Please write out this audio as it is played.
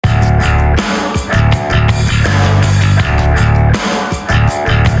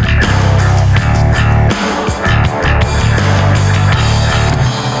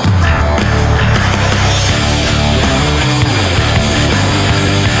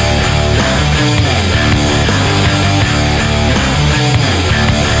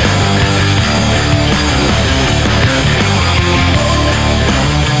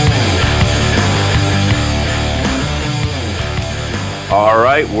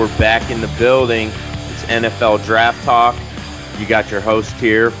We're back in the building. It's NFL Draft Talk. You got your host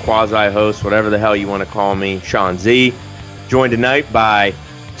here, quasi-host, whatever the hell you want to call me, Sean Z. Joined tonight by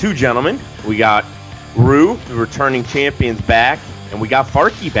two gentlemen. We got Roo, the returning champions, back, and we got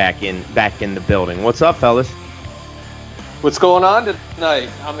Farky back in the building. What's up, fellas? What's going on tonight?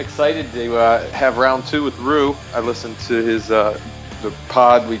 I'm excited to have round two with Roo. I listened to his the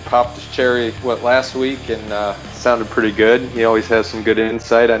pod. We popped his cherry last week, and sounded pretty good. He always has some good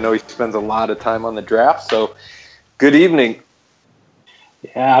insight. I know he spends a lot of time on the draft. So, good evening.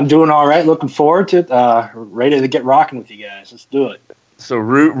 Yeah, I'm doing all right. Looking forward to it. Ready to get rocking with you guys. Let's do it. So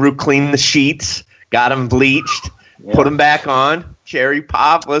Roo cleaned the sheets, got them bleached, put them back on. Cherry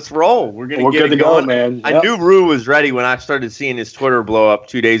pop. Let's roll. We're good to go, man. Yep. I knew Roo was ready when I started seeing his Twitter blow up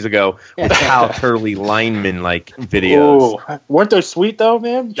 2 days ago with Kyle Turley lineman videos. Ooh. Weren't those sweet though,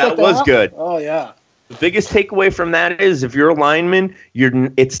 man? That was good. Oh yeah. The biggest takeaway from that is if you're a lineman,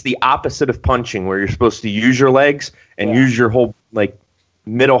 it's the opposite of punching, where you're supposed to use your legs and use your whole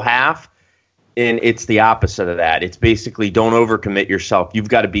middle half, and it's the opposite of that. It's basically don't overcommit yourself. You've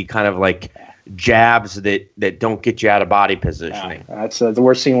got to be kind of like jabs that don't get you out of body positioning. Yeah, that's the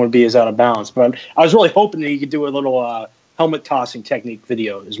worst thing would be is out of balance. But I was really hoping that you could do a little helmet tossing technique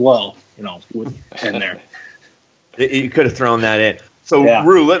video as well, in there. You could have thrown that in. So,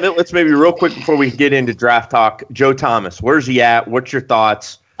 Roo, let's maybe real quick before we get into draft talk. Joe Thomas, where's he at? What's your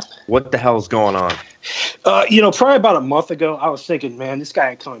thoughts? What the hell's going on? Probably about a month ago, I was thinking, man, this guy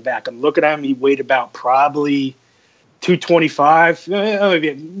ain't coming back. I'm looking at him. He weighed about probably 225,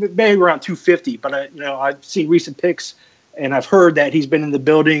 maybe around 250. But I've seen recent pics, and I've heard that he's been in the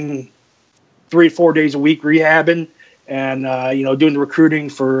building 3 or 4 days a week rehabbing, and doing the recruiting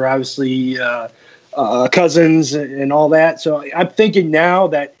for obviously Cousins and all that. So I'm thinking now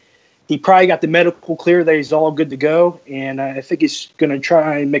that he probably got the medical clear that he's all good to go, and I think he's going to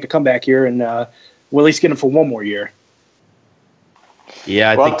try and make a comeback here, and we'll at least get him for one more year.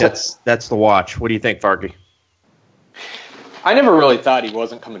 Yeah, I think that's the watch. What do you think, Farky? I never really thought he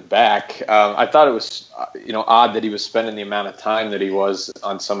wasn't coming back. I thought it was, odd that he was spending the amount of time that he was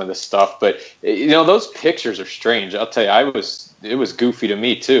on some of this stuff. But those pictures are strange. I'll tell you, it was goofy to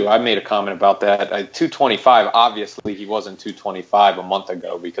me too. I made a comment about that. 225. Obviously, he wasn't 225 a month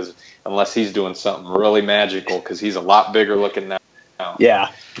ago because unless he's doing something really magical, because he's a lot bigger looking now.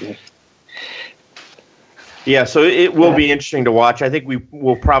 Yeah. Yeah, so it will be interesting to watch. I think we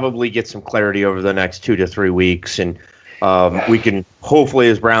will probably get some clarity over the next 2 to 3 weeks, and we can hopefully,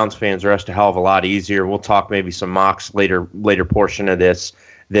 as Browns fans, rest a hell of a lot easier. We'll talk maybe some mocks later portion of this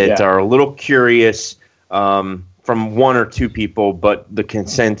that are a little curious from one or two people, but the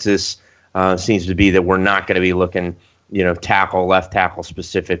consensus seems to be that we're not going to be looking, left tackle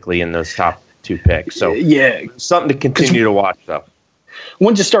specifically in those top 2 picks. So something to continue to watch, though.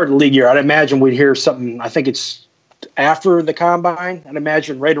 Once you start the league year, I'd imagine we'd hear something. I think it's after the combine. I'd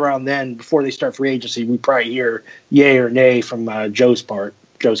imagine right around then, before they start free agency, we probably hear yay or nay from Joe's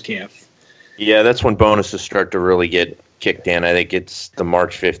camp. Yeah, that's when bonuses start to really get kicked in. I think it's the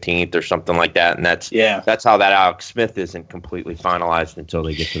March 15th or something like that, and that's how that Alex Smith isn't completely finalized until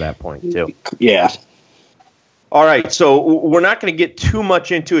they get to that point too. Yeah. All right, so we're not going to get too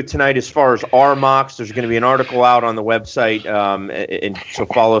much into it tonight as far as our mocks. There's going to be an article out on the website, and so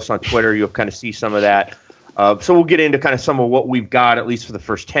follow us on Twitter. You'll kind of see some of that. So we'll get into kind of some of what we've got, at least for the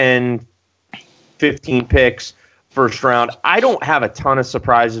first 10, 15 picks, first round. I don't have a ton of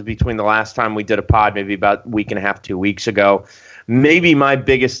surprises between the last time we did a pod, maybe about a week and a half, 2 weeks ago. Maybe my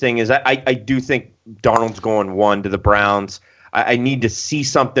biggest thing is I do think Darnold's going 1 to the Browns. I need to see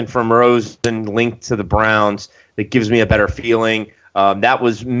something from Rosen linked to the Browns that gives me a better feeling. That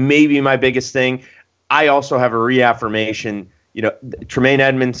was maybe my biggest thing. I also have a reaffirmation. Tremaine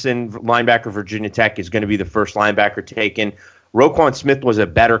Edmondson, linebacker, Virginia Tech, is going to be the first linebacker taken. Roquan Smith was a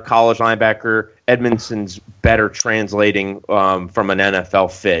better college linebacker. Edmondson's better translating from an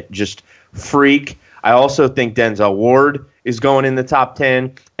NFL fit. Just freak. I also think Denzel Ward is going in the top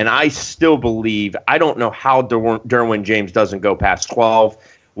 10, and I still believe, I don't know how Derwin James doesn't go past 12.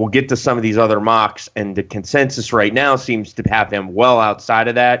 We'll get to some of these other mocks, and the consensus right now seems to have him well outside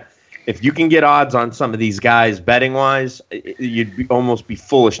of that. If you can get odds on some of these guys betting-wise, you'd almost be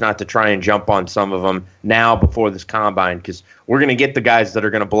foolish not to try and jump on some of them now before this combine, because we're going to get the guys that are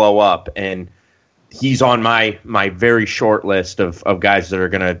going to blow up, and he's on my very short list of guys that are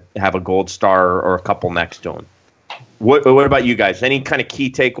going to have a gold star or a couple next to him. What about you guys? Any kind of key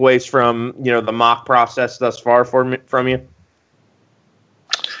takeaways from the mock process thus far from you?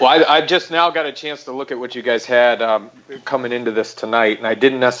 Well, I just now got a chance to look at what you guys had coming into this tonight, and I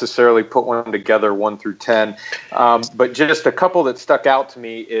didn't necessarily put one together 1 through 10, but just a couple that stuck out to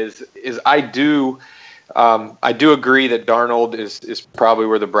me is I do agree that Darnold is probably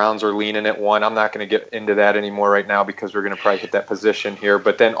where the Browns are leaning at 1. I'm not going to get into that anymore right now because we're going to probably hit that position here,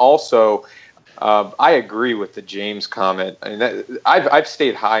 but then also. I agree with the James comment. I mean, I've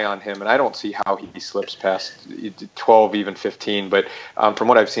stayed high on him, and I don't see how he slips past 12, even 15. But from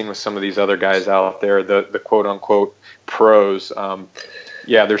what I've seen with some of these other guys out there, the quote-unquote pros,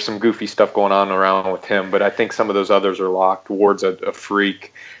 yeah, there's some goofy stuff going on around with him. But I think some of those others are locked. Ward's a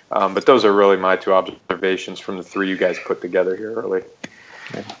freak. But those are really my 2 observations from the 3 you guys put together here early.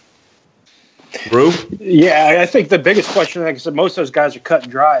 Roo? Yeah, I think the biggest question, like I said, most of those guys are cut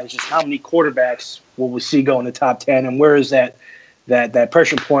and dry. Is just how many quarterbacks will we see go in the top 10, and where is that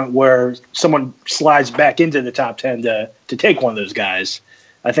pressure point where someone slides back into the top 10 to take one of those guys?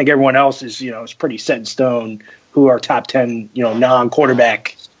 I think everyone else is is pretty set in stone who our top 10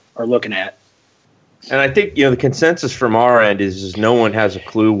 non-quarterback are looking at. And I think the consensus from our end is no one has a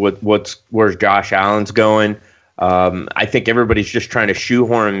clue where's Josh Allen's going. I think everybody's just trying to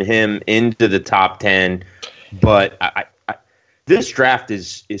shoehorn him into the top 10, but this draft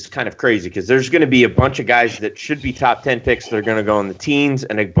is kind of crazy because there's going to be a bunch of guys that should be top 10 picks that are going to go in the teens,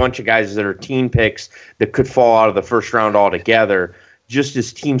 and a bunch of guys that are teen picks that could fall out of the first round altogether, just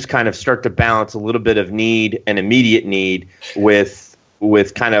as teams kind of start to balance a little bit of need and immediate need with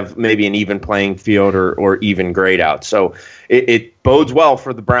kind of maybe an even playing field or even grade out. So it bodes well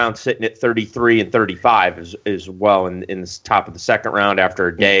for the Browns sitting at 33 and 35 as well in the top of the second round after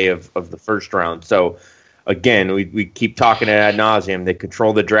a day of the first round. So, again, we keep talking ad nauseum. They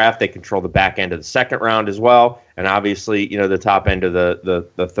control the draft. They control the back end of the second round as well, and obviously the top end of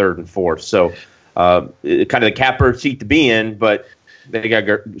the third and fourth. So kind of the catbird seat to be in, but they got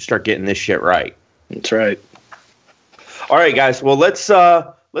to start getting this shit right. That's right. All right, guys. Well, let's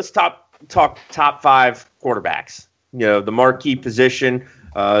talk top 5 quarterbacks. The marquee position.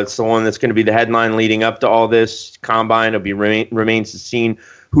 It's the one that's going to be the headline leading up to all this combine. It'll be remains to be seen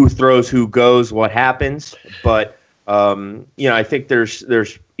who throws, who goes, what happens. But I think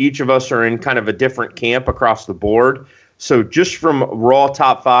there's each of us are in kind of a different camp across the board. So just from raw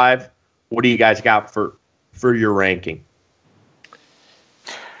top 5, what do you guys got for your ranking?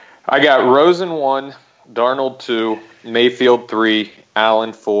 I got Rosen 1, Darnold 2, Mayfield 3,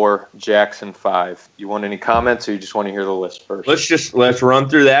 Allen 4, Jackson 5. You want any comments, or you just want to hear the list first? Let's run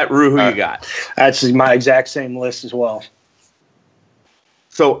through that. Roo, who you got? That's my exact same list as well.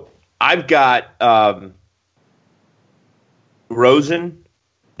 So I've got Rosen,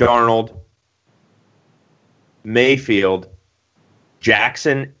 Darnold, Mayfield,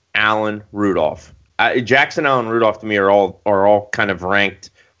 Jackson, Allen, Rudolph. Jackson, Allen, Rudolph to me are all kind of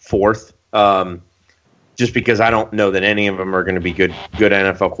ranked 4th. Just because I don't know that any of them are going to be good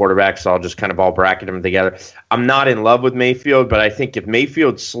NFL quarterbacks, so I'll just kind of all bracket them together. I'm not in love with Mayfield, but I think if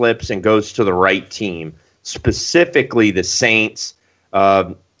Mayfield slips and goes to the right team, specifically the Saints,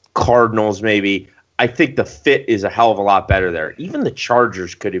 Cardinals maybe, I think the fit is a hell of a lot better there. Even the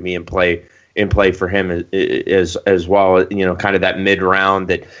Chargers could be in play for him as well, kind of that mid-round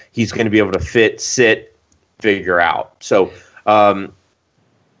that he's going to be able to fit, sit, figure out. So,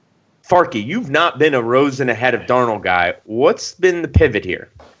 Farky, you've not been a Rosen ahead of Darnold guy. What's been the pivot here?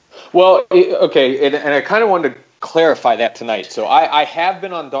 Well, okay, and I kind of wanted to clarify that tonight. So I have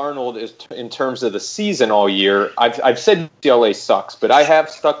been on Darnold in terms of the season all year. I've said UCLA sucks, but I have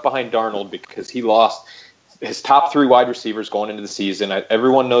stuck behind Darnold because he lost his top 3 wide receivers going into the season.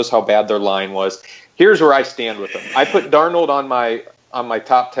 Everyone knows how bad their line was. Here's where I stand with him. I put Darnold on my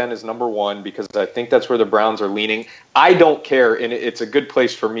top 10 as number 1 because I think that's where the Browns are leaning. I don't care, and it's a good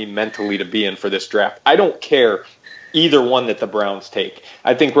place for me mentally to be in for this draft. I don't care either one that the Browns take.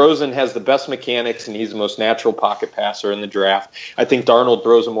 I think Rosen has the best mechanics, and he's the most natural pocket passer in the draft. I think Darnold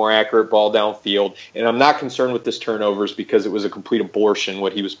throws a more accurate ball downfield, and I'm not concerned with his turnovers because it was a complete abortion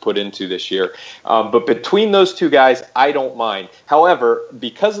what he was put into this year. But between those two guys, I don't mind. However,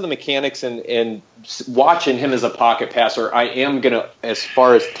 because of the mechanics and watching him as a pocket passer, I am going to, as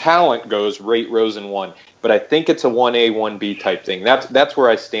far as talent goes, rate Rosen 1. But I think it's a 1A, 1B type thing. That's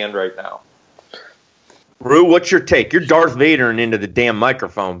where I stand right now. Roo, what's your take? You're Darth Vader and into the damn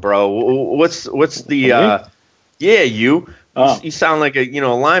microphone, bro. What's the yeah, you. Oh. You sound like a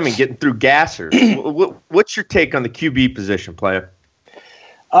lineman getting through gassers. What's your take on the QB position, player?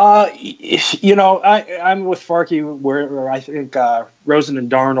 I'm with Farky where I think Rosen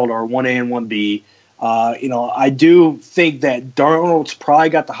and Darnold are 1A and 1B. I do think that Darnold's probably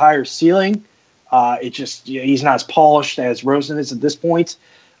got the higher ceiling. It just he's not as polished as Rosen is at this point.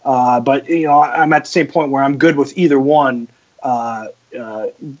 But I'm at the same point where I'm good with either one.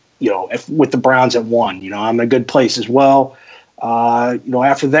 With the Browns at 1, I'm in a good place as well.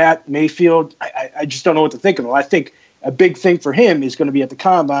 After that, Mayfield, I just don't know what to think of him. I think a big thing for him is going to be at the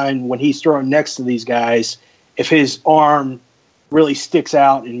combine when he's throwing next to these guys. If his arm really sticks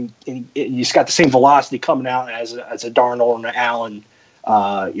out and he's got the same velocity coming out as a Darnold and an Allen,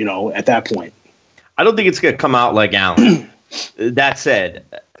 at that point. I don't think it's going to come out like Allen. That said,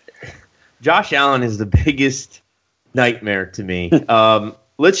 Josh Allen is the biggest nightmare to me.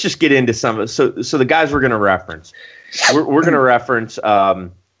 Let's just get into some. So the guys we're going to reference. We're going to reference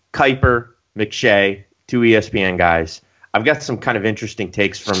Kuiper, McShay, 2 ESPN guys. I've got some kind of interesting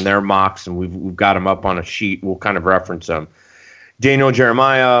takes from their mocks, and we've got them up on a sheet. We'll kind of reference them. Daniel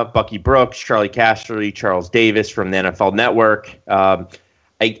Jeremiah, Bucky Brooks, Charlie Casserly, Charles Davis from the NFL Network.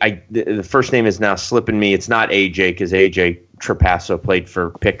 The first name is now slipping me. It's not AJ because AJ Trapasso played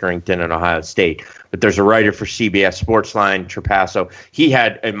for Pickerington and Ohio State. But there's a writer for CBS Sportsline, Trapasso. He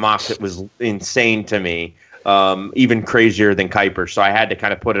had a mock that was insane to me, even crazier than Kuiper. So I had to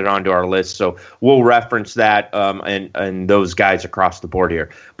kind of put it onto our list. So we'll reference that and those guys across the board here.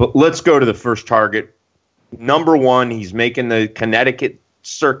 But let's go to the first target. Number 1, he's making the Connecticut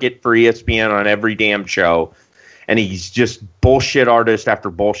circuit for ESPN on every damn show. And he's just bullshit artist after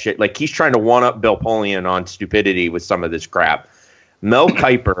bullshit. Like, he's trying to one-up Bill Polian on stupidity with some of this crap. Mel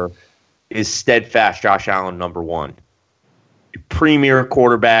Kiper is steadfast Josh Allen number 1. Premier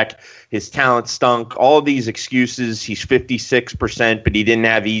quarterback. His talent stunk. All of these excuses. He's 56%, but he didn't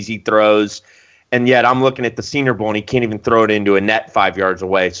have easy throws. And yet I'm looking at the Senior Bowl, and he can't even throw it into a net 5 yards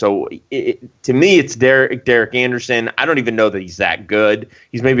away. So to me, it's Derek Anderson. I don't even know that he's that good.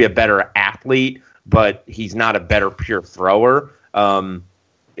 He's maybe a better athlete, but he's not a better pure thrower.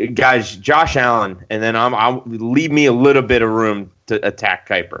 Guys, Josh Allen, and then I'll leave me a little bit of room to attack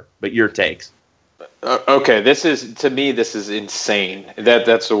Kuiper. But your takes. Okay, this is insane.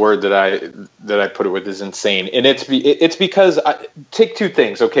 That's the word that I put it with, is insane. And it's because take two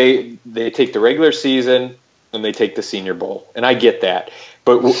things. Okay, they take the regular season and they take the Senior Bowl, and I get that.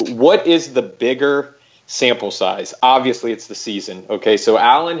 But what is the bigger sample size? Obviously, it's the season. Okay, so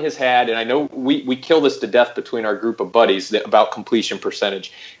Allen has had, and I know we kill this to death between our group of buddies about completion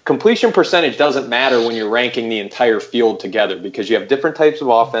percentage. Completion percentage doesn't matter when you're ranking the entire field together, because you have different types of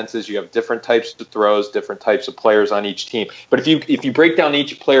offenses, you have different types of throws, different types of players on each team. But if you break down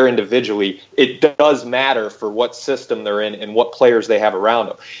each player individually, it does matter for what system they're in and what players they have around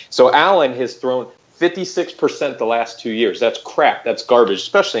them. So Allen has thrown 56% the last 2 years. That's crap. That's garbage,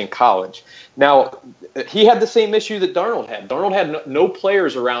 especially in college. Now, he had the same issue that Darnold had. Darnold had no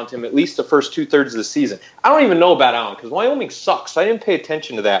players around him at least the first 2/3 of the season. I don't even know about Allen because Wyoming sucks. I didn't pay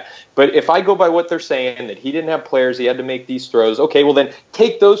attention to that. But if I go by what they're saying, that he didn't have players, he had to make these throws, okay, well then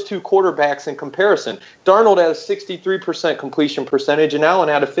take those two quarterbacks in comparison. Darnold had a 63% completion percentage and Allen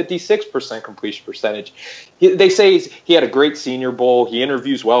had a 56% completion percentage. They say he had a great Senior Bowl. He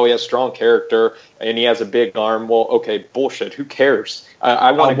interviews well. He has strong character, and he has a big arm. Well, okay, bullshit. Who cares?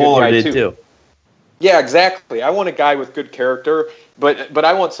 I want a good guy too. Yeah, exactly. I want a guy with good character, but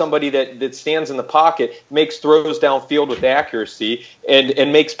I want somebody that stands in the pocket, makes throws downfield with accuracy,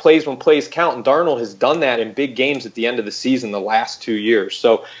 and makes plays when plays count. And Darnold has done that in big games at the end of the season the last 2 years.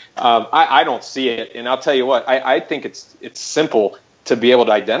 So I don't see it. And I'll tell you what, I think it's simple to be able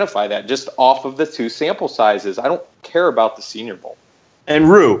to identify that just off of the two sample sizes. I don't care about the Senior Bowl. And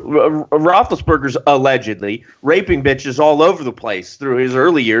Roethlisberger's allegedly raping bitches all over the place through his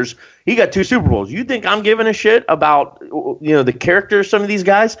early years. He got 2 Super Bowls. You think I'm giving a shit about the character of some of these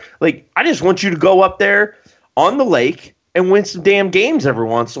guys? Like, I just want you to go up there on the lake and win some damn games every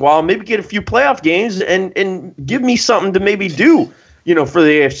once in a while. Maybe get a few playoff games and give me something to maybe do, for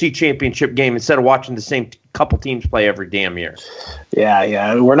the AFC Championship game instead of watching the same couple teams play every damn year.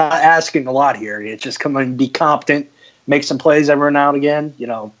 Yeah. We're not asking a lot here. It's just come and be competent. Make some plays every now and again.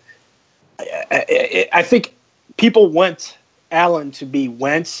 I think people want Allen to be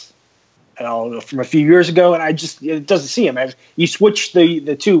Wentz, from a few years ago, and it doesn't see him. You switch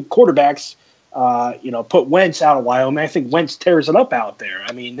the two quarterbacks, put Wentz out of Wyoming. I think Wentz tears it up out there.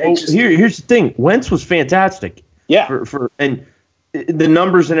 I mean, here's the thing: Wentz was fantastic. Yeah, and the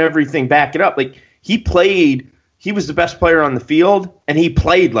numbers and everything back it up. Like, he was the best player on the field, and he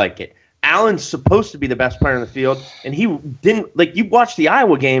played like it. Allen's supposed to be the best player on the field, and he didn't. Like, you watched the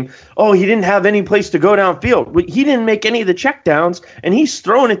Iowa game. Oh, he didn't have any place to go downfield. He didn't make any of the checkdowns, and he's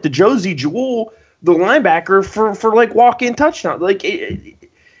throwing it to Josie Jewell, the linebacker, for like walk-in touchdown. Like,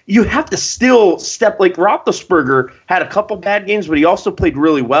 you have to still step. Like Roethlisberger had a couple bad games, but he also played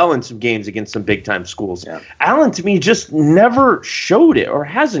really well in some games against some big time schools. Yeah. Allen, to me, just never showed it or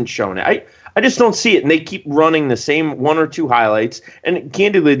hasn't shown it. I just don't see it, and they keep running the same one or two highlights. And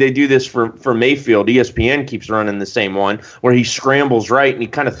candidly, they do this for Mayfield. ESPN keeps running the same one where he scrambles right and he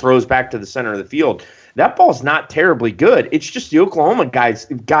kind of throws back to the center of the field. That ball's not terribly good. It's just the Oklahoma guys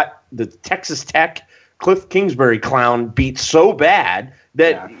got the Texas Tech Cliff Kingsbury clown beat so bad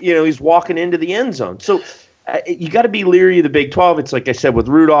that he's walking into the end zone. So you got to be leery of the Big 12. It's like I said with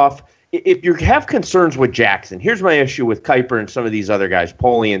Rudolph. If you have concerns with Jackson, here's my issue with Kuiper and some of these other guys,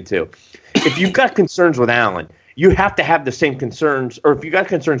 Polian too. If you've got concerns with Allen, you have to have the same concerns, or if you got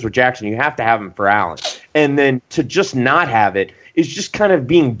concerns with Jackson, you have to have them for Allen. And then to just not have it is just kind of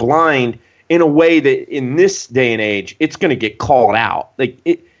being blind in a way that in this day and age, it's going to get called out. Like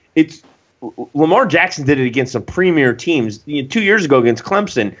it's Lamar Jackson did it against some premier teams. 2 years ago against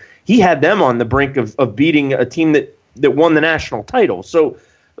Clemson, he had them on the brink of beating a team that won the national title. So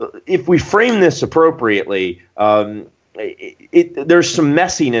if we frame this appropriately, there's some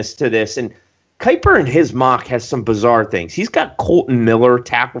messiness to this. And Kuiper in his mock has some bizarre things. He's got Colton Miller,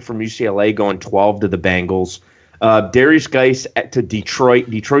 tackle from UCLA, going 12 to the Bengals. Darius Geis to Detroit.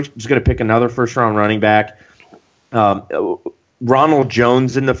 Detroit is going to pick another first-round running back. Ronald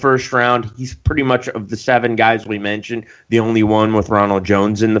Jones in the first round. He's pretty much, of the 7 guys we mentioned, the only one with Ronald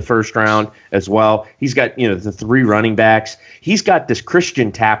Jones in the first round as well. He's got the 3 running backs. He's got this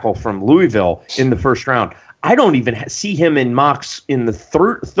Christian tackle from Louisville in the first round. I don't even see him in mocks in the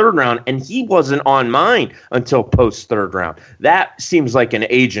third round, and he wasn't on mine until post-third round. That seems like an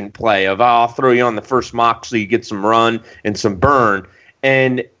agent play of, I'll throw you on the first mock so you get some run and some burn.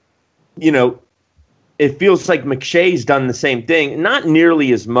 And, it feels like McShay's done the same thing. Not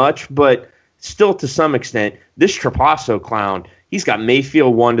nearly as much, but still to some extent. This Trapasso clown, he's got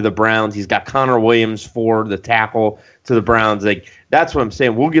Mayfield 1 to the Browns. He's got Connor Williams 4, the tackle, to the Browns. Like, that's what I'm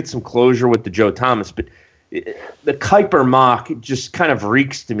saying. We'll get some closure with the Joe Thomas, but the Kuiper mock just kind of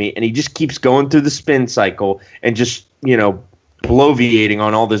reeks to me, and he just keeps going through the spin cycle and just, bloviating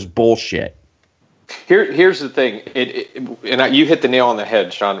on all this bullshit. Here's the thing, you hit the nail on the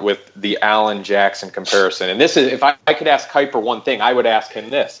head, Sean, with the Allen Jackson comparison. And this is, if I could ask Kuiper one thing, I would ask him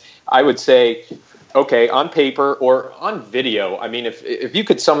this. I would say, okay, on paper or on video, I mean, if you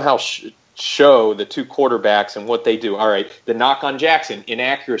could somehow show the 2 quarterbacks and what they do. All right, the knock on Jackson,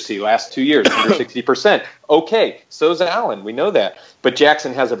 inaccuracy last 2 years, under 60%. Okay, so's Allen. We know that. But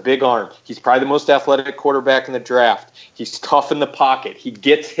Jackson has a big arm. He's probably the most athletic quarterback in the draft. He's tough in the pocket. He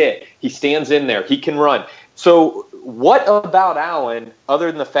gets hit. He stands in there. He can run. So what about Allen, other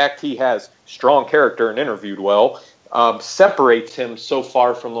than the fact he has strong character and interviewed well, separates him so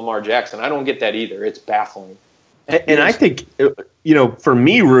far from Lamar Jackson? I don't get that either. It's baffling. And I think, for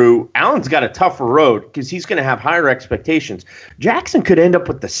me, Roo, Allen's got a tougher road because he's going to have higher expectations. Jackson could end up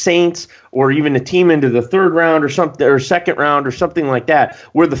with the Saints or even a team into the 3rd round or something, or 2nd round or something like that,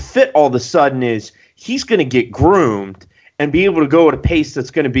 where the fit all of a sudden is he's going to get groomed and be able to go at a pace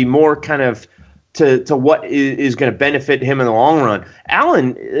that's going to be more kind of to what is going to benefit him in the long run.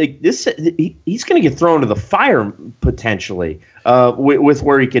 Allen, he's going to get thrown to the fire potentially with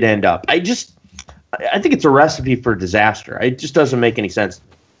where he could end up. I think it's a recipe for disaster. It just doesn't make any sense.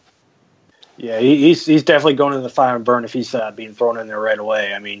 Yeah, he's definitely going to the fire and burn if he's being thrown in there right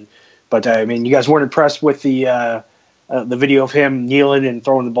away. I mean, you guys weren't impressed with the video of him kneeling and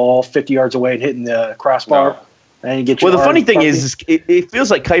throwing the ball 50 yards away and hitting the crossbar. No. And get the funny thing is it feels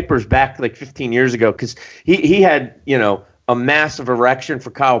like Kuiper's back like 15 years ago because he had a massive erection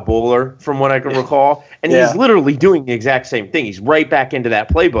for Kyle Bowler from what I can recall, and he's literally doing the exact same thing. He's right back into that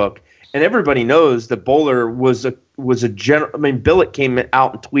playbook. And everybody knows that Bowler was a general. I mean, Billett came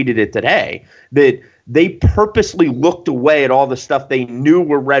out and tweeted it today that they purposely looked away at all the stuff they knew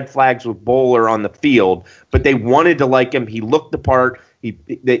were red flags with Bowler on the field, but they wanted to like him. He looked the part.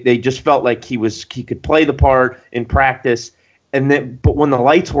 They just felt like he could play the part in practice. But when the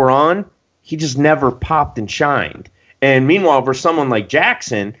lights were on, he just never popped and shined. And meanwhile, for someone like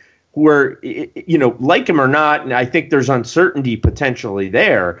Jackson, where like him or not, and I think there's uncertainty potentially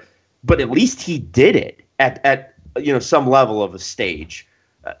there. But at least he did it at some level of a stage.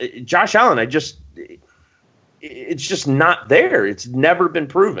 Josh Allen, it's just not there. It's never been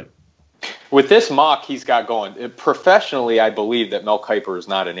proven. With this mock he's got going, professionally, I believe that Mel Kiper is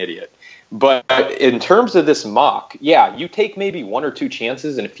not an idiot. But in terms of this mock, you take maybe 1 or 2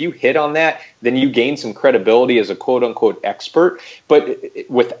 chances, and if you hit on that, then you gain some credibility as a quote-unquote expert. But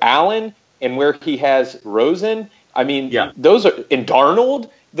with Allen and where he has Rosen, I mean, those are in Darnold.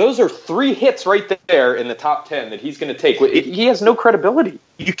 those are 3 hits right there in the top 10 that he's going to take. He has no credibility.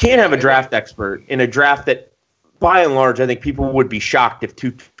 You can't have a draft expert in a draft that, by and large, I think people would be shocked if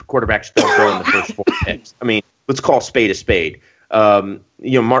 2 quarterbacks don't go in the first 4 picks. I mean, let's call a spade.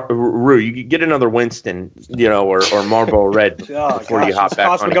 Roo, you could get another Winston, or Marlboro Red before you hop back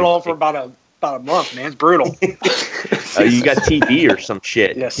on. It's been going on for about a month, man. It's brutal. You got TB or some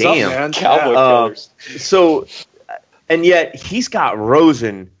shit. Yeah, damn, man. Cowboy killers. So, and yet he's got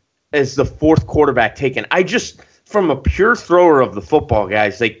Rosen as the 4th quarterback taken. I just, from a pure thrower of the football,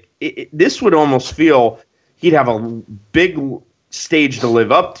 guys, like this would almost feel he'd have a big stage to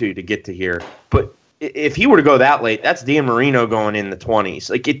live up to get to here. But if he were to go that late, that's Dan Marino going in the 20s.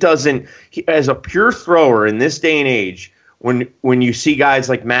 Like it doesn't, as a pure thrower in this day and age, when you see guys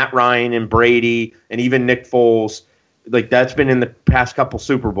like Matt Ryan and Brady and even Nick Foles, like that's been in the past couple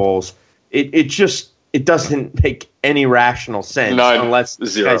Super Bowls, it doesn't make any rational sense unless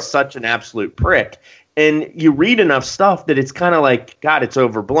this guy's such an absolute prick. And you read enough stuff that it's kind of like, God, it's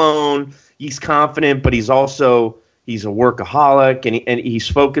overblown. He's confident, but he's a workaholic and he's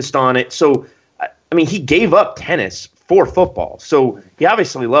focused on it. So, I mean, he gave up tennis for football. So he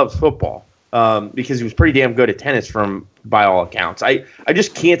obviously loves football because he was pretty damn good at tennis by all accounts. I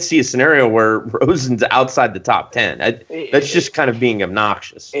just can't see a scenario where Rosen's outside the top 10. That's just kind of being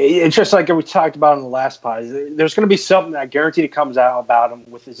obnoxious. It's just like we talked about in the last pod. There's going to be something I guarantee that comes out about him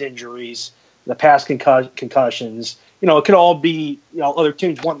with his injuries, the past concussions. It could all be, other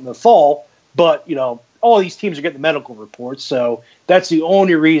teams wanting to fall, but, all these teams are getting the medical reports. So that's the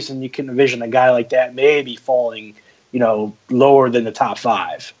only reason you can envision a guy like that maybe falling, lower than the top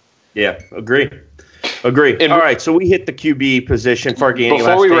 5. Yeah, agree. All right, so we hit the QB position. Farky,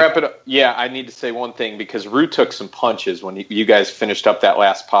 before we wrap it up, I need to say one thing because Roo took some punches when you guys finished up that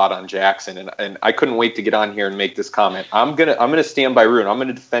last pod on Jackson, and I couldn't wait to get on here and make this comment. I'm gonna stand by Roo, and I'm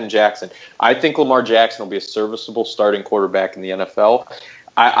gonna defend Jackson. I think Lamar Jackson will be a serviceable starting quarterback in the NFL.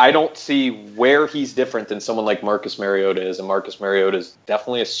 I don't see where he's different than someone like Marcus Mariota is, and Marcus Mariota is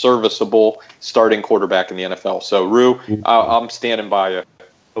definitely a serviceable starting quarterback in the NFL. So, Roo, I'm standing by you.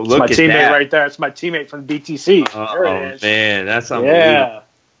 Oh, look, it's my teammate right there. It's my teammate from BTC. Oh, man, that's unbelievable.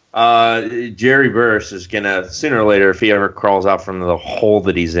 Yeah. Jerry Burris is going to, sooner or later, if he ever crawls out from the hole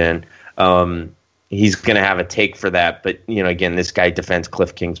that he's in, he's going to have a take for that. But, again, this guy defends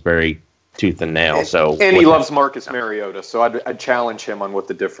Cliff Kingsbury tooth and nail. And he loves Marcus Mariota, so I'd challenge him on what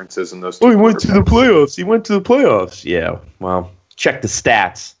the difference is in those two. He went to the playoffs. Yeah, well, check the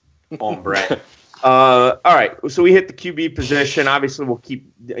stats on Brett. All right, so we hit the QB position. Obviously, we'll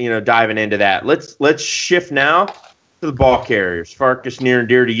keep diving into that. Let's shift now to the ball carriers. Farkas, near and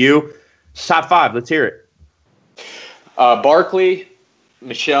dear to you. Top 5. Let's hear it. Barkley,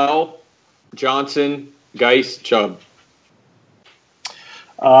 Michelle, Johnson, Geis, Chubb.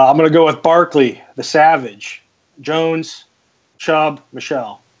 I'm going to go with Barkley, the Savage, Jones, Chubb,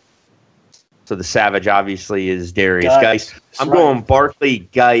 Michelle. So the Savage obviously is Darius Geis. I'm going Barkley,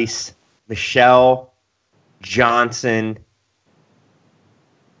 Geis, Michelle, Johnson.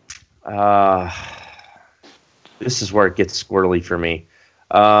 This is where it gets squirrely for me.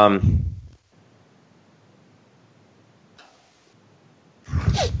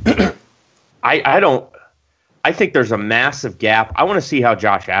 I think there's a massive gap. I want to see how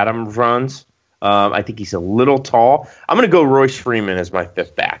Josh Adams runs. I think he's a little tall. I'm going to go Royce Freeman as my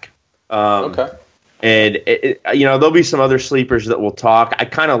 5th back. Okay. And there'll be some other sleepers that we'll talk. I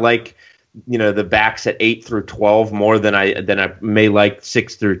kind of like the backs at 8 through 12 more than I may like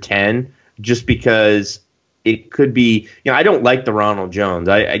 6 through 10, just because it could be. I don't like the Ronald Jones.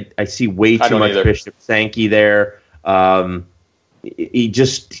 I see way too much Bishop Sankey there. He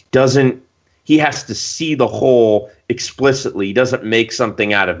just doesn't. He has to see the whole explicitly. He doesn't make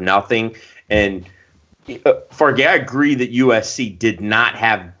something out of nothing. And Fargy, I agree that USC did not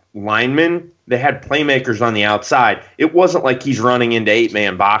have linemen. They had playmakers on the outside. It wasn't like he's running into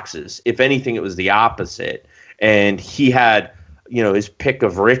 8-man boxes. If anything, it was the opposite. And he had, his pick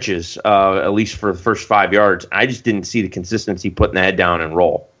of riches, at least for the first 5 yards. I just didn't see the consistency putting the head down and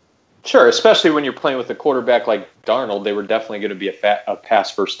roll. Sure, especially when you're playing with a quarterback like Darnold, they were definitely going to be a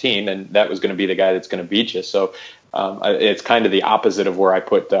pass-first team, and that was going to be the guy that's going to beat you. So it's kind of the opposite of where I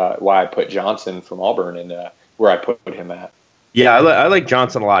put why I put Johnson from Auburn and where I put him at. Yeah, I like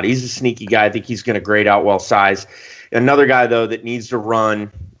Johnson a lot. He's a sneaky guy. I think he's going to grade out well size. Another guy, though, that needs to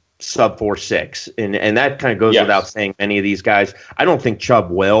run sub 4.6, and that kind of goes without saying. Many of these guys, I don't think Chubb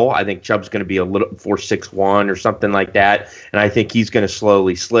will. I think Chubb's going to be a little 4.61 or something like that, and I think he's going to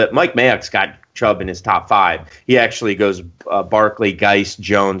slowly slip. Mike Mayock's got Chubb in his top 5. He actually goes Barkley, Geis,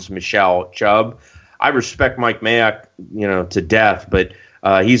 Jones, Michelle, Chubb. I respect Mike Mayock, to death, but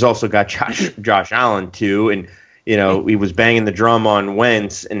He's also got Josh Allen too, and he was banging the drum on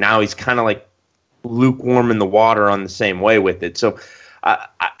Wentz, and now he's kind of like lukewarm in the water on the same way with it. So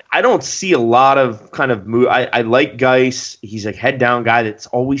I don't see a lot of kind of move. I like Geis. He's a head down guy that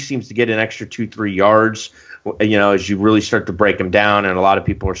always seems to get an extra 2-3 yards, as you really start to break him down. And a lot of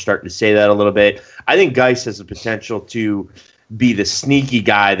people are starting to say that a little bit. I think Geis has the potential to be the sneaky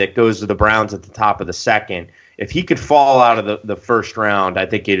guy that goes to the Browns at the top of the second. If he could fall out of the first round, I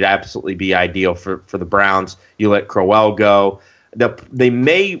think it'd absolutely be ideal for the Browns. You let Crowell go. They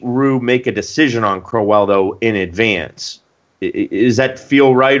may, Roo, make a decision on Crowell, though, in advance. Does that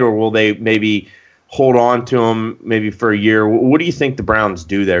feel right, or will they maybe hold on to him maybe for a year? What do you think the Browns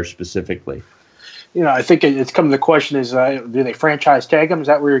do there specifically? I think it's come to the question is, do they franchise tag him? Is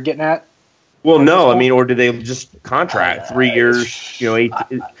that where you're getting at? Well, no. I mean, or do they just contract 3 years, 8?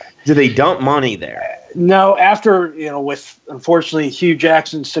 Do they dump money there? No, after, with, unfortunately, Hugh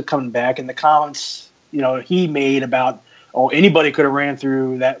Jackson still coming back, and the comments, he made about, anybody could have ran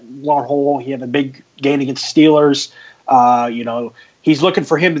through that one hole. He had a big game against Steelers. He's looking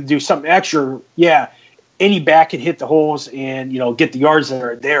for him to do something extra. Yeah, any back can hit the holes and, get the yards that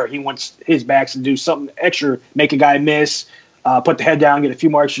are there. He wants his backs to do something extra, make a guy miss, put the head down, get a few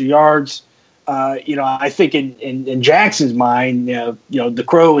more extra yards. I think in Jackson's mind, the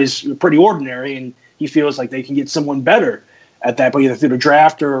Crow is pretty ordinary, and he feels like they can get someone better at that point, either through the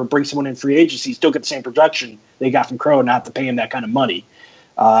draft or bring someone in free agency, still get the same production they got from Crow, not to pay him that kind of money.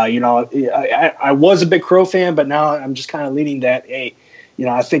 I was a big Crow fan, but now I'm just kind of leaning that, hey,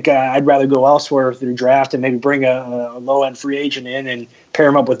 I think I'd rather go elsewhere through the draft and maybe bring a low-end free agent in and pair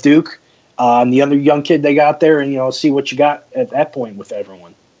him up with Duke and the other young kid they got there, and, see what you got at that point with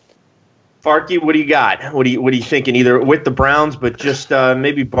everyone. Farky, what do you got? What are you thinking, either with the Browns, but just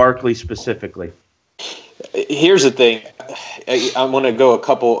maybe Barkley specifically? Here's the thing. I want to go a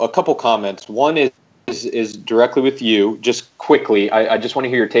couple comments. One is directly with you. Just quickly, I just want to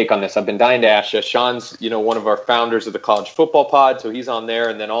hear your take on this. I've been dying to ask you. Sean's, one of our founders of the College Football Pod, so he's on there.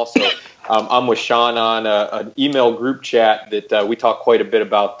 And then also, I'm with Sean on an email group chat that we talk quite a bit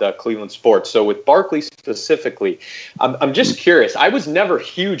about Cleveland sports. So with Barkley specifically, I'm just curious. I was never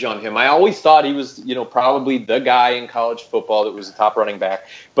huge on him. I always thought he was, probably the guy in college football that was the top running back.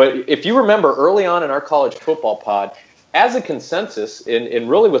 But if you remember early on in our College Football Pod, as a consensus, and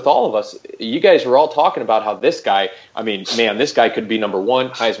really with all of us, you guys were all talking about how this guy, this guy could be number one,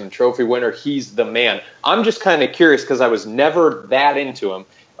 Heisman Trophy winner. He's the man. I'm just kind of curious because I was never that into him,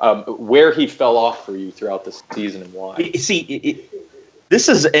 where he fell off for you throughout the season and why. See, this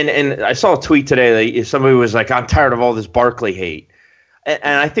is, and I saw a tweet today that somebody was like, I'm tired of all this Barkley hate.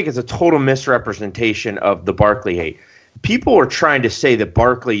 And I think it's a total misrepresentation of the Barkley hate. People are trying to say that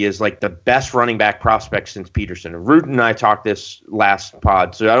Barkley is like the best running back prospect since Peterson. Roo and I talked this last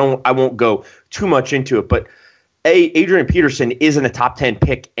pod, so I won't go too much into it. But Adrian Peterson isn't a top 10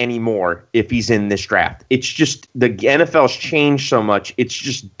 pick anymore if he's in this draft. It's just the NFL's changed so much; it's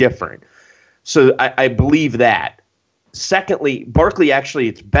just different. So I believe that. Secondly, Barkley actually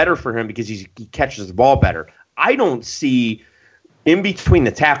it's better for him because he catches the ball better. I don't see. In between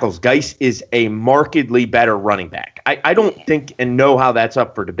the tackles, Geis is a markedly better running back. I don't think and know how that's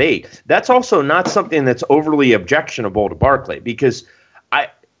up for debate. That's also not something that's overly objectionable to Barkley because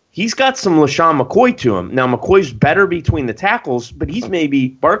he's got some LaShawn McCoy to him. Now, McCoy's better between the tackles, but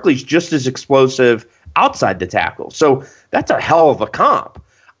Barkley's just as explosive outside the tackle. So that's a hell of a comp.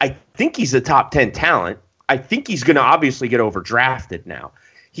 I think he's a top 10 talent. I think he's going to obviously get overdrafted now.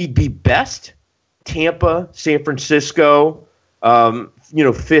 He'd be best Tampa, San Francisco,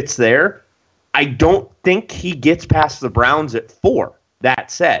 fits there. I don't think he gets past the Browns at 4.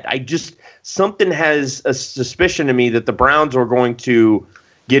 That said, something has a suspicion to me that the Browns are going to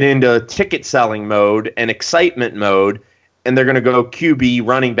get into ticket selling mode and excitement mode, and they're going to go QB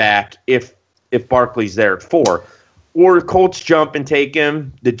running back if Barkley's there at 4. Or Colts jump and take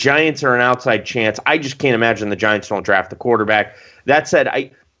him. The Giants are an outside chance. I just can't imagine the Giants don't draft the quarterback. That said,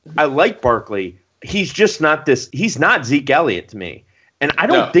 I like Barkley. He's just not this. He's not Zeke Elliott to me. And I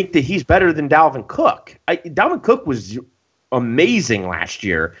don't think that he's better than Dalvin Cook. Dalvin Cook was amazing last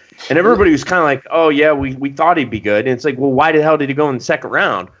year. And everybody was kind of like, oh, yeah, we thought he'd be good. And it's like, well, why the hell did he go in the second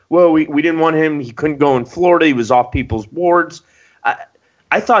round? Well, we didn't want him. He couldn't go in Florida. He was off people's boards.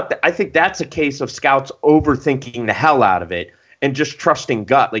 I think that's a case of scouts overthinking the hell out of it and just trusting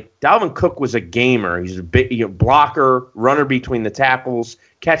gut. Like Dalvin Cook was a gamer. He's a big blocker, runner between the tackles,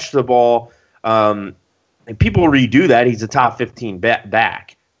 catch the ball. And people redo that. He's a top 15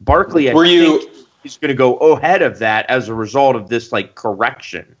 back. Barkley, I think he's going to go ahead of that as a result of this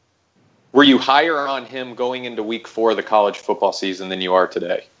correction. Were you higher on him going into week 4 of the college football season than you are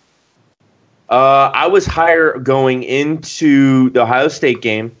today? I was higher going into the Ohio State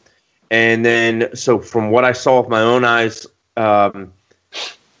game. And then, so from what I saw with my own eyes,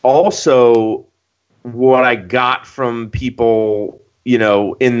 also what I got from people,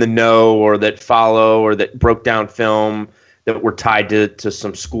 in the know or that follow or that broke down film that were tied to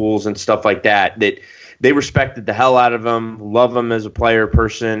some schools and stuff like that they respected the hell out of him, love him as a player,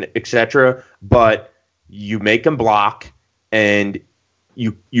 person, etc. But you make him block and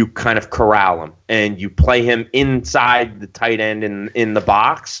you kind of corral him and you play him inside the tight end in the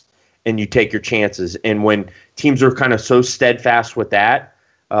box and you take your chances. And when teams are kind of so steadfast with that,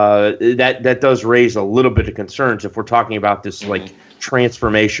 that does raise a little bit of concerns if we're talking about this like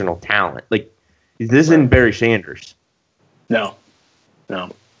transformational talent. Like this isn't Barry Sanders. No.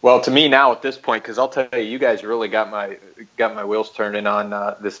 Well, to me now at this point, because I'll tell you, you guys really got my wheels turning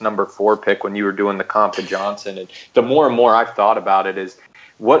on this number 4 pick when you were doing the comp to Johnson. And the more and more I've thought about it is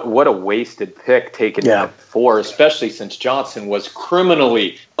what a wasted pick taken at 4, especially since Johnson was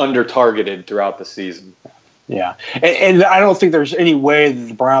criminally under-targeted throughout the season. Yeah, and I don't think there's any way that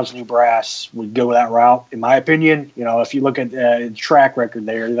the Browns' new brass would go that route, in my opinion. If you look at the track record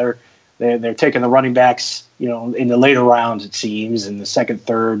there, they're taking the running backs, in the later rounds, it seems, in the second,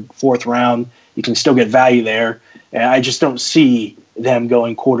 third, fourth round. You can still get value there. And I just don't see them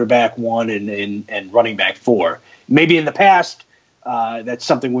going quarterback 1 and running back 4. Maybe in the past, that's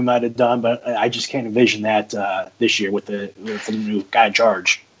something we might have done, but I just can't envision that this year with the new guy in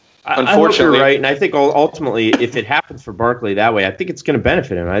charge. Unfortunately, you're right, and I think ultimately, if it happens for Barkley that way, I think it's going to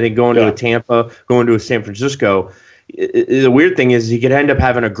benefit him. I think going to a Tampa, going to a San Francisco, the weird thing is he could end up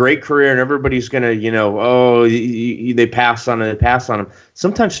having a great career, and everybody's going to, they pass on him.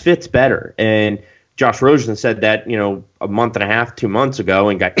 Sometimes fit's better, and Josh Rosen said that a month and a half, 2 months ago,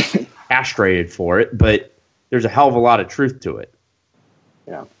 and got castrated for it. But there's a hell of a lot of truth to it.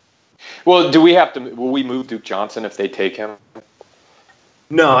 Yeah. Well, will we move Duke Johnson if they take him?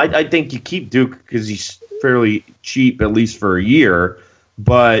 No, I think you keep Duke because he's fairly cheap, at least for a year.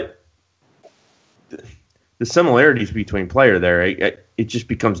 But the similarities between player there, it just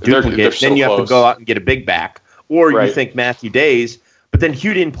becomes duplicate. Then you have to go out and get a big back. Or you think Matthew Days, but then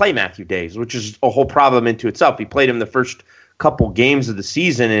Hugh didn't play Matthew Days, which is a whole problem into itself. He played him the first couple games of the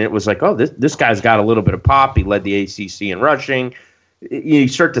season, and it was like, oh, this guy's got a little bit of pop. He led the ACC in rushing. You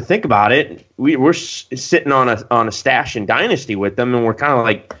start to think about it. We're sitting on a stash in Dynasty with them, and we're kind of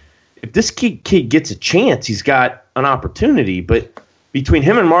like, if this kid gets a chance, he's got an opportunity. But between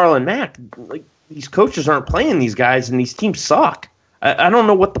him and Marlon Mack, like these coaches aren't playing these guys, and these teams suck. I don't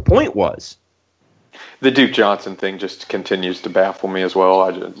know what the point was. The Duke Johnson thing just continues to baffle me as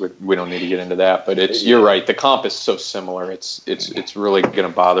well. We don't need to get into that, but you're right. The comp is so similar. It's really going to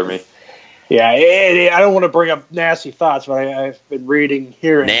bother me. Yeah, I don't want to bring up nasty thoughts, but I've been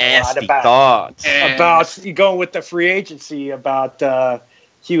hearing nasty a lot about going with the free agency, about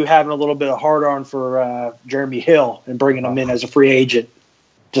Hugh having a little bit of hard-on for Jeremy Hill and bringing him in as a free agent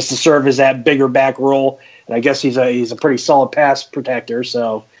just to serve as that bigger back role. And I guess he's a pretty solid pass protector,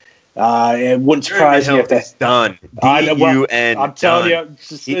 so it wouldn't surprise me if that's done. D-U-N. I'm telling you,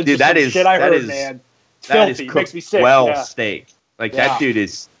 dude, that is shit I heard, man. It's filthy. It makes me sick. Steak. That dude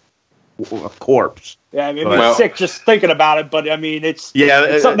is a corpse. Yeah, I mean, I'm sick just thinking about it, but I mean, it's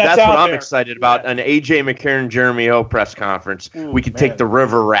something that's what I'm excited about. An AJ McCarron, Jeremy Hill press conference. We could take the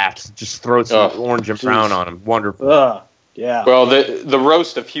river rats, just throw some orange and brown on them. Wonderful. Yeah. Well, the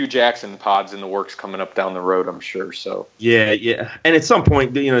roast of Hugh Jackson pod's in the works coming up down the road, I'm sure. So yeah, and at some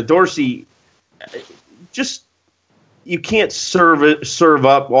point, Dorsey, just you can't serve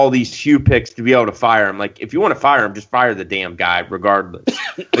up all these Hugh picks to be able to fire him. Like, if you want to fire him, just fire the damn guy, regardless.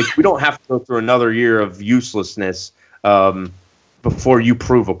 Like, we don't have to go through another year of uselessness before you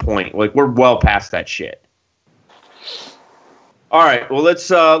prove a point. Like, we're well past that shit. All right, well,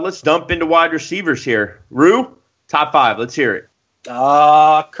 let's dump into wide receivers here. Roo, top 5. Let's hear it.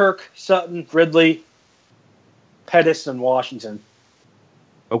 Kirk, Sutton, Ridley, Pettis, and Washington.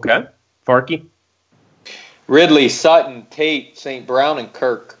 Okay. Farky? Ridley, Sutton, Tate, St. Brown, and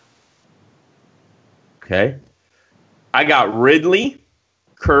Kirk. Okay. I got Ridley,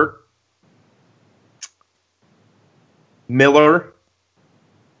 Kirk, Miller,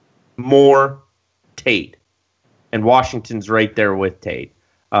 Moore, Tate. And Washington's right there with Tate.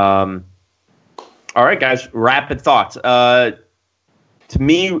 All right, guys, rapid thoughts. To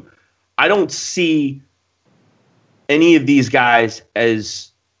me, I don't see any of these guys as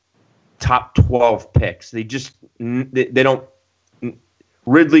top 12 picks. They don't.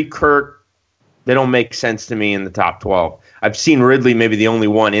 Ridley, Kirk, They don't make sense to me in the top 12. I've seen Ridley maybe the only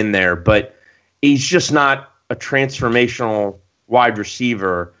one in there, but he's just not a transformational wide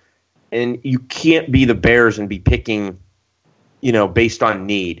receiver. And you can't be the Bears and be picking, based on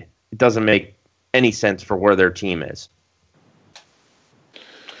need. It doesn't make any sense for where their team is.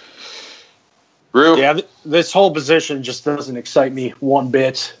 Roo? Yeah, this whole position just doesn't excite me one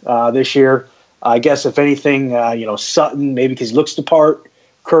bit this year. I guess if anything, Sutton, maybe because he looks the part.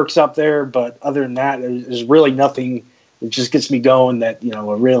 Kirk's up there, but other than that, there's really nothing that just gets me going that,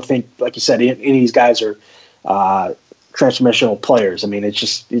 I really think, like you said, any of these guys are transformational players. I mean,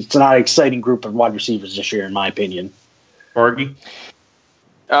 it's not an exciting group of wide receivers this year, in my opinion. Farky?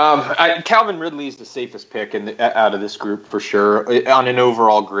 Calvin Ridley is the safest pick out of this group for sure. On an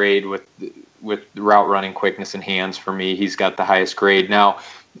overall grade with route running, quickness, and hands, for me, he's got the highest grade. Now,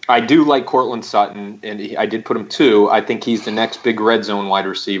 I do like Cortland Sutton, and I did put him 2. I think he's the next big red zone wide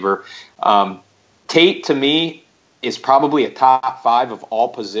receiver. Tate, to me, is probably a top 5 of all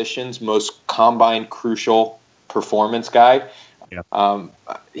positions, most combine crucial performance guy. Yeah.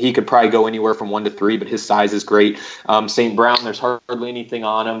 He could probably go anywhere from 1 to 3, but his size is great. St. Brown, there's hardly anything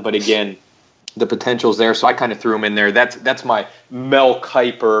on him, but again, the potential's there, so I kind of threw him in there. That's my Mel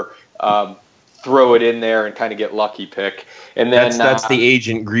Kiper throw it in there and kind of get lucky pick. And then that's the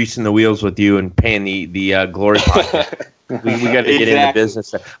agent greasing the wheels with you and paying the glory pocket. we got to get into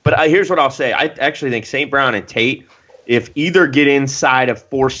business there. But here's what I'll say. I actually think St. Brown and Tate, if either get inside of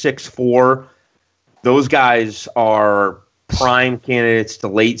 4.64, those guys are prime candidates to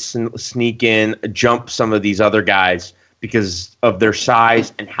late sneak in, jump some of these other guys because of their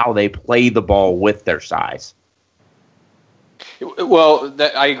size and how they play the ball with their size. Well,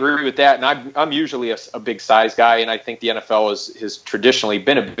 I agree with that, and I'm usually a big size guy, and I think the NFL has traditionally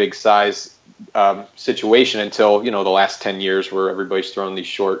been a big size situation until the last 10 years where everybody's throwing these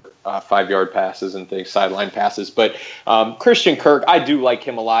short 5-yard passes and things, sideline passes. But Christian Kirk, I do like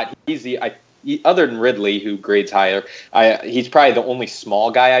him a lot. He's other than Ridley, who grades higher, he's probably the only small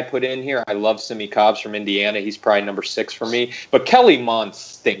guy I put in here. I love Simi Cobbs from Indiana. He's probably number 6 for me. But Kelly Mond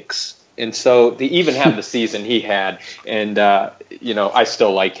stinks. And so they even have the season he had. And, I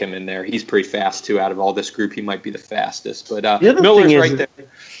still like him in there. He's pretty fast, too. Out of all this group, he might be the fastest. But Miller's right there.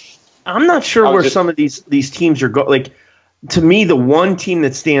 I'm not sure where some of these teams are going. Like, to me, the one team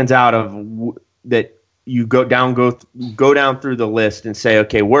that stands out of that you go down through the list and say,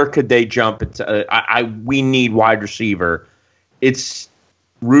 okay, where could they jump? We need wide receiver. It's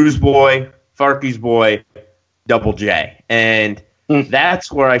Roo's boy, Farky's boy, Double J. And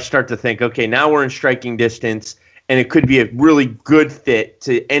that's where I start to think, okay, now we're in striking distance, and it could be a really good fit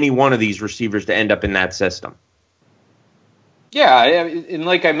to any one of these receivers to end up in that system. Yeah, and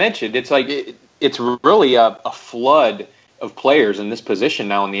like I mentioned, it's like it's really a flood of players in this position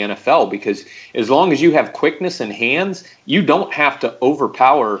now in the NFL, because as long as you have quickness and hands, you don't have to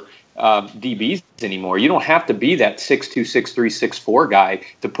overpower DBs anymore. You don't have to be that 6'2", 6'3", 6'4" guy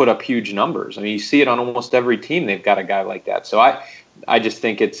to put up huge numbers. I mean, you see it on almost every team. They've got a guy like that. So I just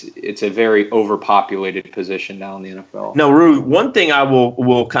think it's a very overpopulated position now in the NFL. No, Roo, one thing I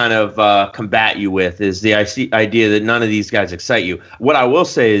will kind of combat you with is the idea that none of these guys excite you. What I will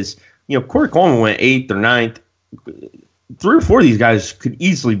say is, Corey Coleman went 8th or 9th. 3 or 4 of these guys could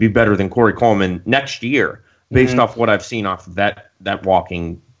easily be better than Corey Coleman next year, based off what I've seen off of that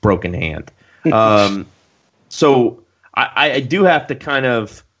walking broken hand. So I do have to kind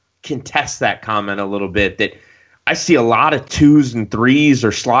of contest that comment a little bit, that I see a lot of 2s and 3s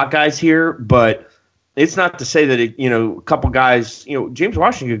or slot guys here, but it's not to say that a couple guys, James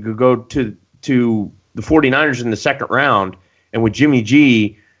Washington could go to the 49ers in the 2nd round, and with Jimmy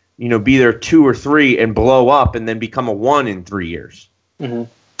G, be there 2 or 3 and blow up and then become a 1 in 3 years.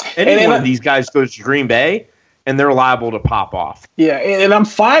 Mm-hmm. Any one of these guys goes to Green Bay, and they're liable to pop off. Yeah, and I'm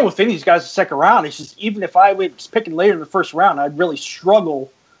fine with any of these guys in the 2nd round. It's just, even if I was picking later in the 1st round, I'd really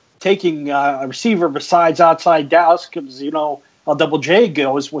struggle taking a receiver besides outside Dallas, because, how Double J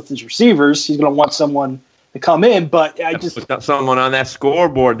goes with his receivers. He's going to want someone to come in, but I just put someone on that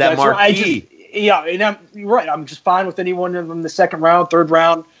scoreboard, that marquee. And you're right. I'm just fine with anyone in the 2nd round, 3rd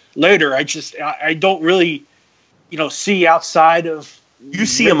round, later. I don't really, see outside of. You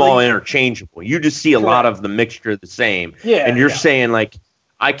see them all interchangeable. You just see a lot of the mixture the same. Yeah, and you're saying, like,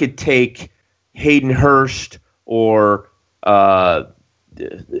 I could take Hayden Hurst or the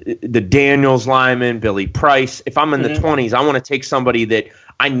Daniels lineman, Billy Price. If I'm in the 20s, I want to take somebody that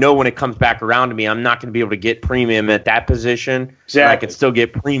I know when it comes back around to me, I'm not going to be able to get premium at that position. Exactly. I can still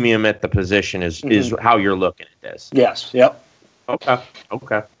get premium at the position is how you're looking at this. Yes. Yep.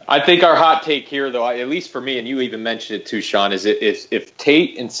 Okay. I think our hot take here, though, at least for me, and you even mentioned it too, Sean, is if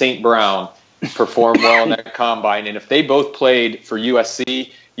Tate and St. Brown perform well in that combine. And if they both played for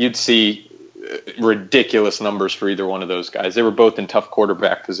USC, you'd see ridiculous numbers for either one of those guys. They were both in tough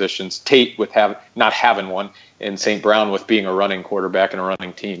quarterback positions. Tate with not having one, and St. Brown with being a running quarterback and a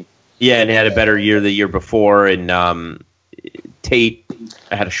running team. Yeah, and he had a better year the year before. And Tate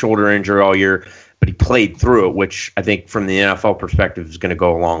had a shoulder injury all year, but he played through it, which I think from the NFL perspective is going to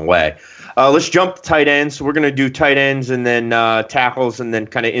go a long way. Let's jump to tight ends. So we're going to do tight ends and then tackles and then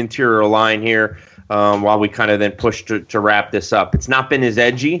kind of interior line here while we kind of then push to wrap this up. It's not been as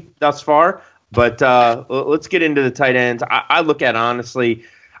edgy thus far, but let's get into the tight ends. I look at, honestly,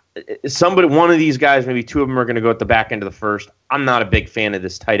 one of these guys, maybe two of them are going to go at the back end of the first. I'm not a big fan of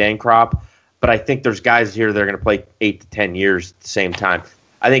this tight end crop, but I think there's guys here that are going to play 8 to 10 years at the same time.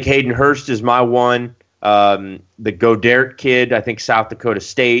 I think Hayden Hurst is my one. The Godert kid, I think South Dakota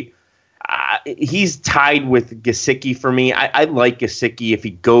State. He's tied with Gesicki for me. I like Gesicki if he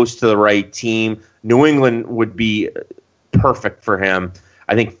goes to the right team. New England would be perfect for him.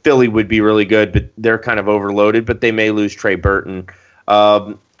 I think Philly would be really good, but they're kind of overloaded. But they may lose Trey Burton.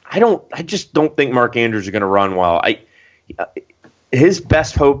 I just don't think Mark Andrews is going to run well. His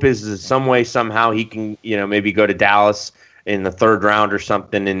best hope is in some way, somehow he can, maybe go to Dallas in the third round or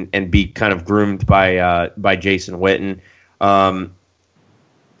something and be kind of groomed by Jason Witten.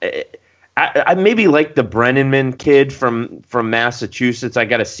 I maybe like the Brennanman kid from Massachusetts. I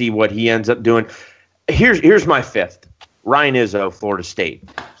got to see what he ends up doing. Here's my fifth. Ryan Izzo, Florida State.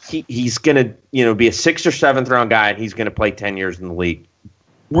 He's going to be a 6th or 7th round guy, and he's going to play 10 years in the league.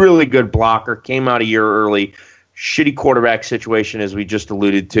 Really good blocker. Came out a year early. Shitty quarterback situation, as we just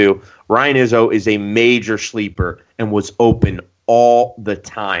alluded to. Ryan Izzo is a major sleeper and was open all the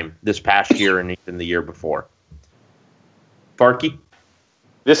time this past year and even the year before. Farky?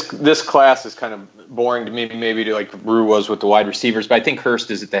 This class is kind of boring to me, maybe to like Roo was with the wide receivers, but I think Hurst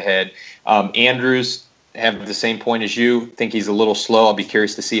is at the head. Andrews, have the same point as you. Think he's a little slow. I'll be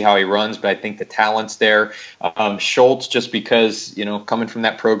curious to see how he runs, but I think the talent's there. Schultz, just because, coming from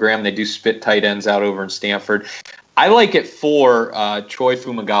that program, they do spit tight ends out over in Stanford. I like it for Troy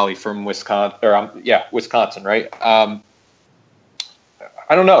Fumagalli from Wisconsin, right? I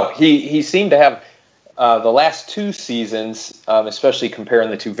don't know. He seemed to have the last 2 seasons, especially comparing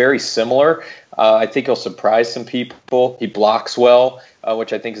the two, very similar. I think he'll surprise some people. He blocks well,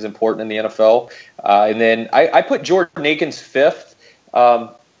 which I think is important in the NFL. And then I put Jordan Akins 5th.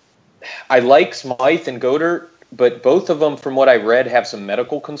 I like Smythe and Godert, but both of them, from what I read, have some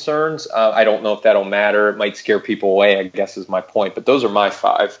medical concerns. I don't know if that'll matter. It might scare people away, I guess, is my point. But those are my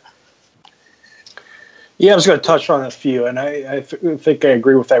 5. Yeah, I was going to touch on a few, and I think I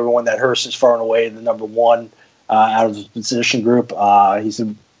agree with everyone that Hurst is far and away the number one out of the position group. He's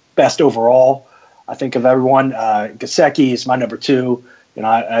the best overall, I think, of everyone. Gesicki is my number 2.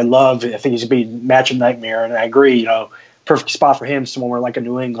 I think he's going to be a matchup nightmare, and I agree. Perfect spot for him somewhere like a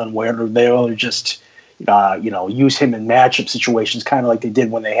New England where they'll just use him in matchup situations, kind of like they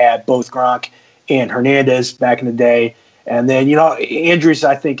did when they had both Gronk and Hernandez back in the day. And then Andrews,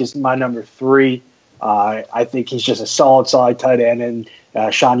 I think, is my number 3. I think he's just a solid tight end.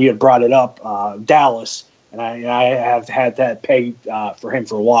 And Sean, you had brought it up, Dallas, and I have had that pegged for him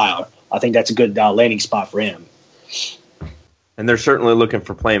for a while. I think that's a good landing spot for him. And they're certainly looking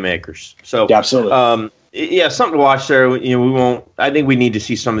for playmakers. So yeah, absolutely. Yeah, something to watch there. We won't. I think we need to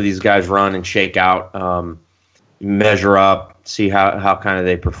see some of these guys run and shake out, measure up, see how kind of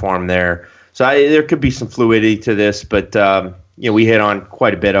they perform there. So there could be some fluidity to this, but we hit on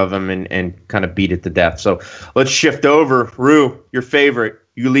quite a bit of them and kind of beat it to death. So let's shift over. Roo, your favorite.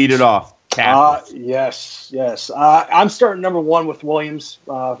 You lead it off. Yes. I'm starting number 1 with Williams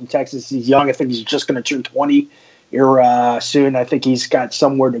from Texas. He's young. I think he's just going to turn 20 here soon. I think he's got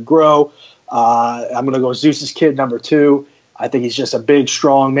somewhere to grow. I'm going to go Zeus's kid, number 2. I think he's just a big,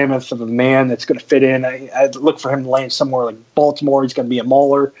 strong mammoth of a man that's going to fit in. I look for him to land somewhere like Baltimore. He's going to be a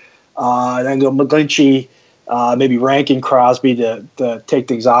mauler. Then go McGlinchey, maybe Rankin, Crosby to take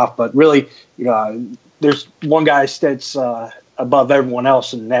things off. But really, there's one guy that's above everyone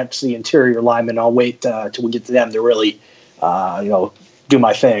else, and that's the interior lineman. I'll wait till we get to them to really, do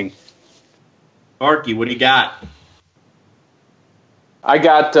my thing. Farky, what do you got? I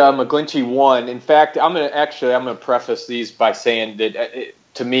got McGlinchey 1. In fact, I'm going to preface these by saying that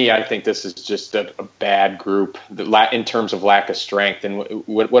to me, I think this is just a bad group in terms of lack of strength. And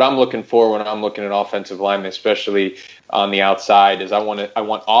what I'm looking for when I'm looking at offensive linemen, especially on the outside, is I want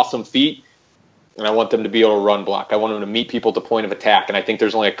awesome feet, and I want them to be able to run block. I want them to meet people at the point of attack. And I think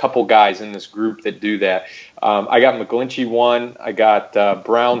there's only a couple guys in this group that do that. I got McGlinchey 1. I got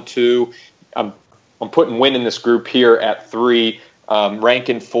Brown 2. I'm putting Wynn in this group here at 3.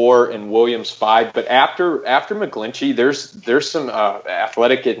 Rankin 4 and Williams 5. But after McGlinchey, there's some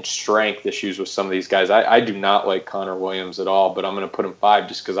athletic and strength issues with some of these guys. I do not like Connor Williams at all, but I'm going to put him 5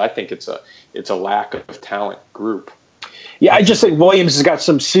 just because I think it's a lack of talent group. Yeah, I just think Williams has got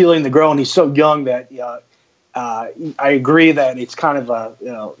some ceiling to grow, and he's so young that I agree that it's kind of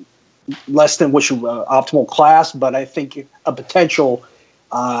a less than optimal class, but I think a potential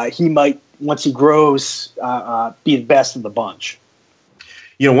he might, once he grows, be the best of the bunch.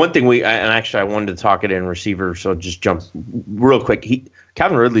 One thing I wanted to talk it in receiver, so just jump real quick.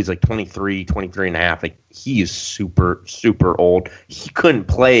 Calvin Ridley's like 23 and a half. Like, he is super, super old. He couldn't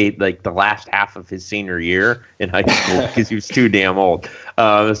play like the last half of his senior year in high school because he was too damn old.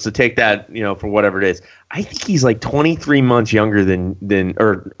 So take that, for whatever it is. I think he's like 23 months younger than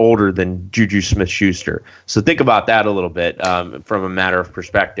or older than Juju Smith-Schuster. So think about that a little bit from a matter of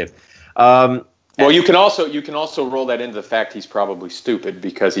perspective. Well, you can also roll that into the fact he's probably stupid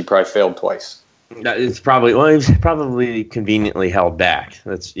because he probably failed twice. He's probably conveniently held back.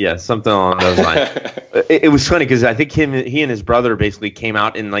 That's something along those lines. It was funny because I think he and his brother basically came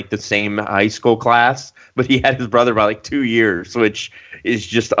out in like the same high school class, but he had his brother by like 2 years, which is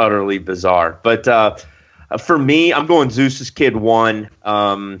just utterly bizarre. But for me, I'm going Zeus's Kid 1.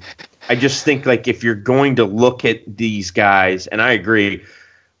 I just think like if you're going to look at these guys, and I agree,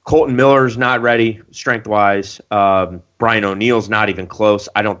 Colton Miller's not ready strength-wise. Brian O'Neill's not even close.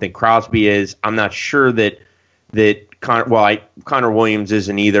 I don't think Crosby is. I'm not sure that Connor Williams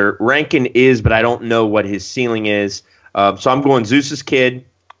isn't either. Rankin is, but I don't know what his ceiling is. So I'm going Zeus's Kid,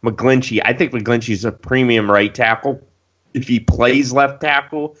 McGlinchey. I think McGlinchey's a premium right tackle. If he plays left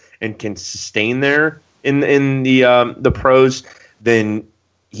tackle and can sustain there in the pros, then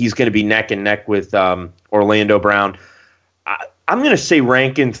he's going to be neck and neck with Orlando Brown. I'm going to say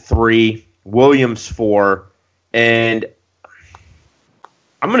Rankin 3, Williams 4, and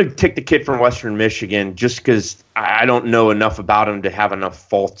I'm going to take the kid from Western Michigan just because I don't know enough about him to have enough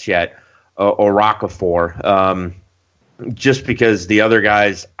faults yet, or Rockefeller, just because the other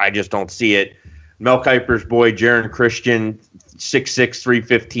guys, I just don't see it. Mel Kiper's boy, Jaron Christian, 6'6",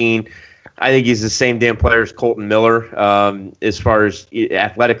 315. I think he's the same damn player as Colton Miller. As far as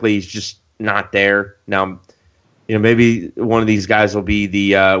athletically, he's just not there. Now, maybe one of these guys will be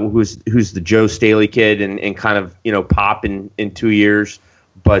the who's the Joe Staley kid and kind of pop in 2 years.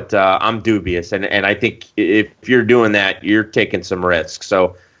 But I'm dubious, and I think if you're doing that, you're taking some risks.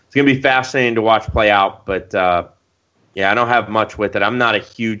 So it's gonna be fascinating to watch play out. But I don't have much with it. I'm not a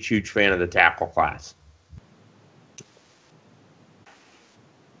huge fan of the tackle class.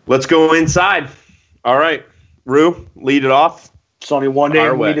 Let's go inside. All right, Roo, lead it off. It's only one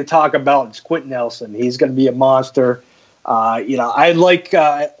name we need to talk about. It's Quentin Nelson. He's going to be a monster. I like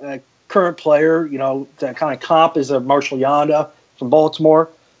a current player, that kind of comp is a Marshall Yanda from Baltimore,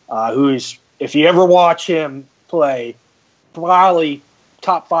 who's, if you ever watch him play, probably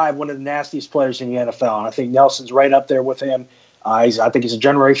top 5, one of the nastiest players in the NFL. And I think Nelson's right up there with him. I think he's a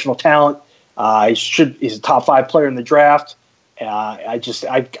generational talent. He's a top 5 player in the draft. I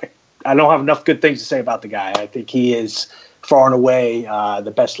don't have enough good things to say about the guy. I think he is far and away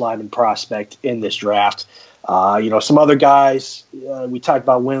the best lineman prospect in this draft. Some other guys we talked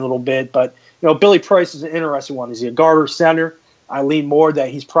about Wynn a little bit, but Billy Price is an interesting one. Is he a guard or center? I lean more that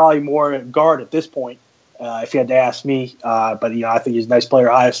he's probably more a guard at this point, if you had to ask me. But I think he's a nice player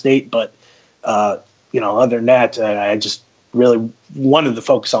at Ohio State. But other than that, I just really wanted to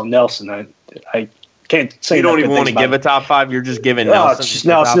focus on Nelson. I can't say you don't even want to give a top 5. You're just giving Nelson.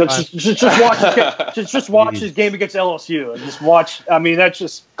 Just watch his game against LSU and just watch. I mean, that's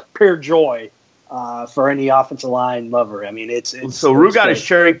just pure joy for any offensive line lover. I mean, it's so Roo got his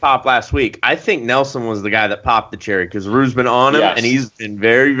cherry pop last week. I think Nelson was the guy that popped the cherry because Roo's been on him and he's been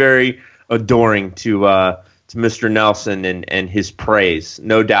very, very adoring to Mr. Nelson and his praise,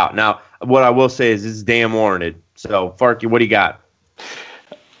 no doubt. Now, what I will say is it's damn warranted. So, Farky, what do you got?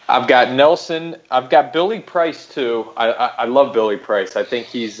 I've got Nelson. I've got Billy Price too. I love Billy Price. I think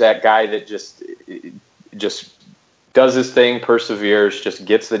he's that guy that just does his thing, perseveres, just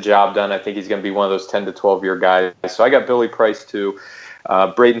gets the job done. I think he's going to be one of those 10 to 12 year guys. So I got Billy Price too,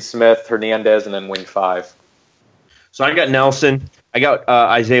 Braden Smith, Hernandez, and then Wing 5. So I got Nelson. I got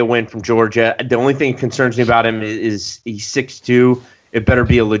Isaiah Wynn from Georgia. The only thing that concerns me about him is he's 6'2". It better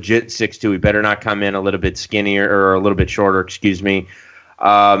be a legit 6'2". He better not come in a little bit skinnier or a little bit shorter. Excuse me.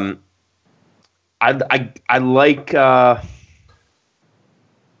 I like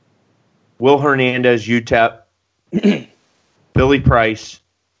Will Hernandez, UTEP, Billy Price,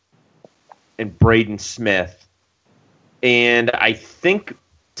 and Braden Smith. And I think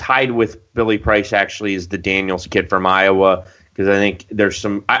tied with Billy Price actually is the Daniels kid from Iowa because I think there's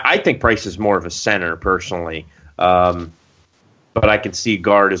some. I think Price is more of a center personally, but I can see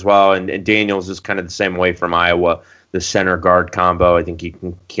guard as well. And Daniels is kind of the same way from Iowa. The center guard combo. I think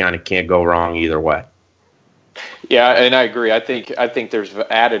you can't go wrong either way. Yeah, and I agree. I think there's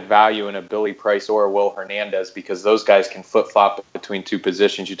added value in a Billy Price or a Will Hernandez because those guys can flip-flop between two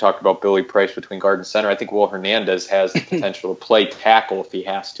positions. You talked about Billy Price between guard and center. I think Will Hernandez has the potential to play tackle if he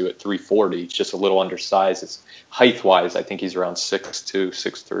has to at 340. He's just a little undersized. It's height-wise, I think he's around 6'2",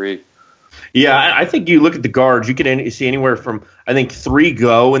 6'3". Yeah, I think you look at the guards, you can see anywhere from, I think, 3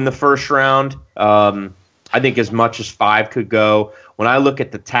 go in the first round. I think as much as 5 could go. When I look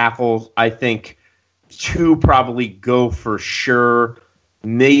at the tackles, I think 2 probably go for sure.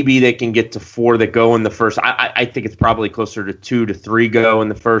 Maybe they can get to 4 that go in the first. I think it's probably closer to 2 to 3 go in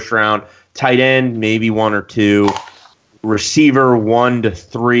the first round. Tight end, maybe 1 or 2. Receiver, 1 to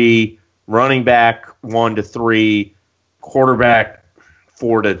 3. Running back, 1 to 3. Quarterback,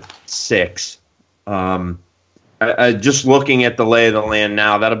 4 to 6. Just looking at the lay of the land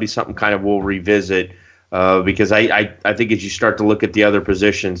now, that'll be something kind of we'll revisit because I think as you start to look at the other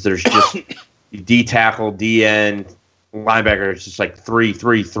positions, there's just D tackle, D end, linebacker. It's just like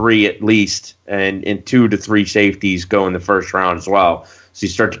 3 at least, and 2 to 3 safeties go in the first round as well. So you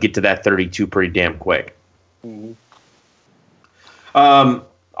start to get to that 32 pretty damn quick. Mm-hmm.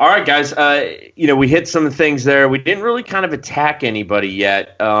 All right, guys. We hit some of the things there. We didn't really kind of attack anybody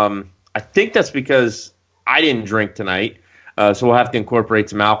yet. I think that's because I didn't drink tonight, so we'll have to incorporate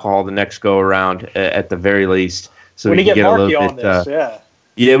some alcohol the next go around at the very least. So when we you can get a little Marky bit. On this, yeah.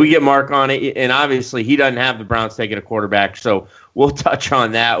 Yeah, we get Mark on it, and obviously he doesn't have the Browns taking a quarterback, so we'll touch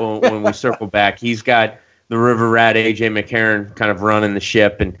on that when we circle back. He's got the River Rat, A.J. McCarron, kind of running the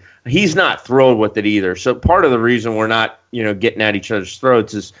ship, and he's not thrilled with it either. So part of the reason we're not, getting at each other's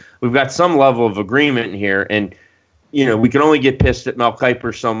throats is we've got some level of agreement in here, and, we can only get pissed at Mel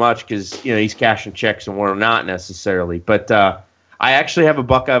Kiper so much because, he's cashing checks and we're not necessarily. But I actually have a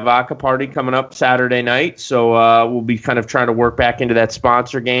Buckeye Vodka party coming up Saturday night, so we'll be kind of trying to work back into that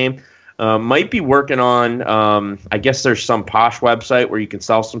sponsor game. Might be working on, I guess there's some posh website where you can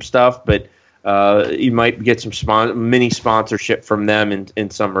sell some stuff, but you might get some mini sponsorship from them in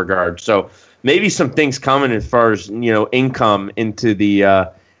some regard. So maybe some things coming as far as income into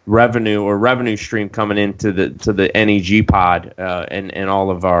the revenue stream coming into the NEG pod and all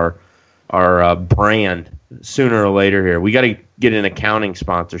of our brand sooner or later here. We got to get an accounting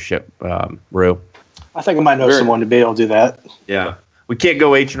sponsorship, Roo. I think I might know someone to be able to do that. Yeah. We can't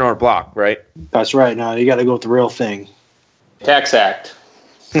go H&R Block, right? That's right. No, you got to go with the real thing. Tax Act.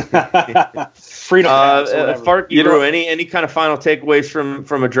 Freedom. Farky, Roo, any kind of final takeaways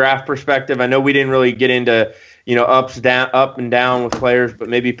from a draft perspective? I know we didn't really get into up and down with players, but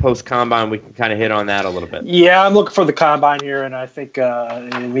maybe post combine we can kind of hit on that a little bit. Yeah, I'm looking for the combine here, and I think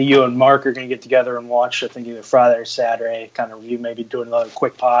you and Mark are going to get together and watch. I think either Friday or Saturday, kind of review, maybe do another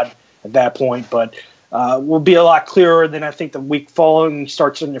quick pod at that point. But we'll be a lot clearer than I think the week following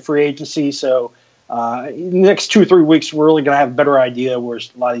starts in the free agency. So in the next 2 or 3 weeks, we're really going to have a better idea where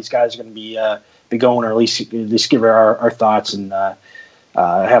a lot of these guys are going to be going, or at least give our thoughts and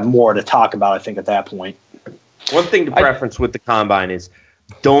have more to talk about. I think at that point. One thing to preference with the combine is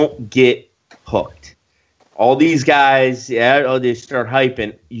don't get hooked. All these guys, they start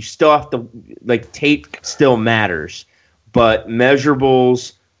hyping. You still have to, tape still matters. But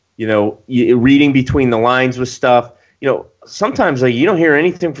measurables, reading between the lines with stuff, sometimes you don't hear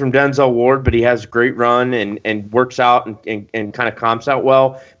anything from Denzel Ward, but he has a great run and works out and kind of comps out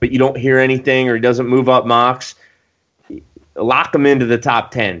well, but you don't hear anything or he doesn't move up mocks. Lock them into the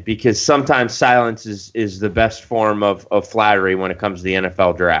top 10 because sometimes silence is the best form of flattery when it comes to the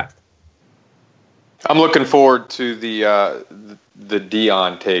NFL draft. I'm looking forward to the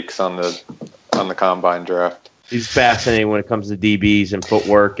Dion takes on the combine draft. He's fascinating when it comes to DBs and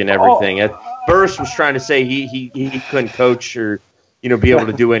footwork and everything. Burris was trying to say he couldn't coach or be able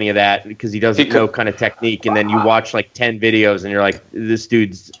to do any of that because he doesn't know kind of technique. And then you watch 10 videos and you're like, this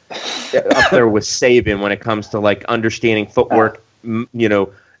dude's up there with Saban when it comes to understanding footwork,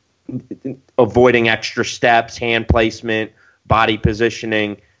 avoiding extra steps, hand placement, body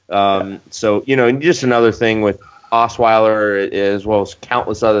positioning. So, and just another thing with Osweiler as well as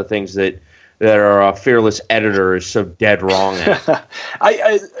countless other things that our fearless editor is so dead wrong at.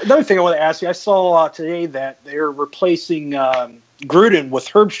 Another thing I want to ask you, I saw today that they're replacing Gruden with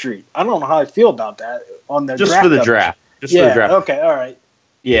Herbstreit. I don't know how I feel about that on the just draft for the coverage. draft. Just for the draft. Okay, all right.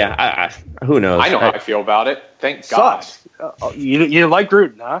 Yeah, who knows? I know how I feel about it. Thank God. You like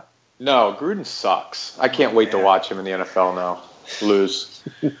Gruden, huh? No, Gruden sucks. I can't wait to watch him in the NFL now. Lose.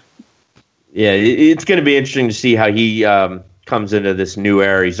 Yeah, it's going to be interesting to see how he comes into this new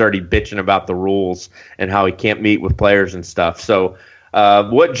era. He's already bitching about the rules and how he can't meet with players and stuff. So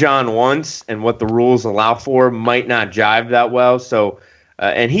what John wants and what the rules allow for might not jive that well. So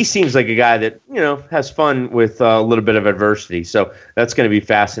and he seems like a guy that, has fun with a little bit of adversity. So that's going to be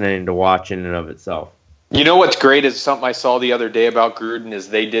fascinating to watch in and of itself. You know what's great is something I saw the other day about Gruden is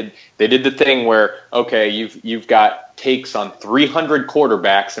they did the thing where, okay, you've got takes on 300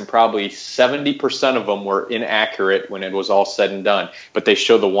 quarterbacks and probably 70% of them were inaccurate when it was all said and done. But they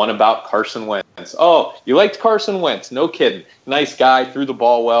show the one about Carson Wentz. Oh, you liked Carson Wentz? No kidding. Nice guy, threw the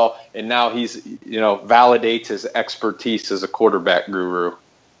ball well, and now he's validates his expertise as a quarterback guru.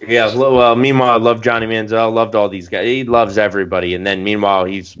 Yeah, well, meanwhile, I love Johnny Manziel, loved all these guys. He loves everybody, and then meanwhile,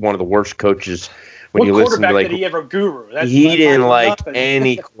 he's one of the worst coaches. When you listen to, did he ever guru? He didn't like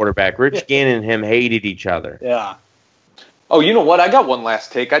any quarterback. Rich Gannon and him hated each other. Yeah. Oh, you know what? I got one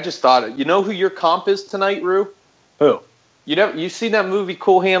last take. I just thought, you know who your comp is tonight, Roo? Who? You seen that movie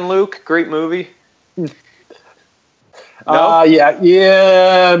Cool Hand Luke? Great movie. No?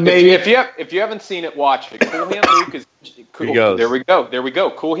 Yeah, maybe. If you haven't seen it, watch it. Cool Hand Luke is. There we go.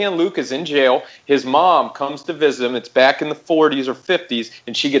 Cool Hand Luke is in jail. His mom comes to visit him. It's back in the 40s or 50s,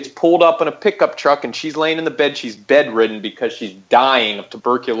 and she gets pulled up in a pickup truck, and she's laying in the bed. She's bedridden because she's dying of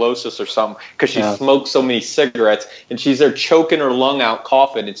tuberculosis or something because she smoked so many cigarettes, and she's there choking her lung out,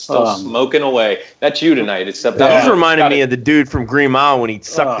 coughing. It's still smoking away. That's you tonight. Except that reminded me of the dude from Green Mile when he'd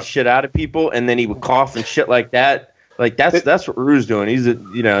suck the shit out of people, and then he would cough and shit like that. Like that's what Roo's doing. He's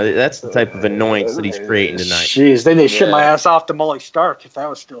that's the type of annoyance that he's creating tonight. Jeez, they shit my ass off to Molly Stark if that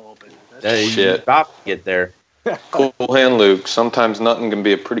was still open. Shit, about to get there. Cool hand, Luke. Sometimes nothing can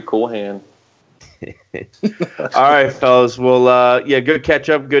be a pretty cool hand. All right, fellas. Well, good catch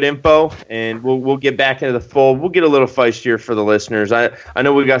up, good info, and we'll get back into the fold. We'll get a little feistier for the listeners. I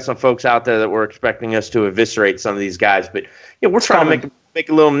know we got some folks out there that were expecting us to eviscerate some of these guys, but we're trying to make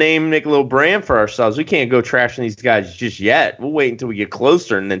a little name, make a little brand for ourselves. We can't go trashing these guys just yet. We'll wait until we get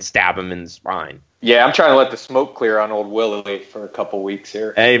closer and then stab them in the spine. Yeah, I'm trying to let the smoke clear on old Willie for a couple weeks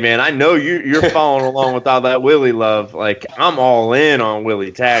here. Hey, man, I know you're following along with all that Willie love. Like, I'm all in on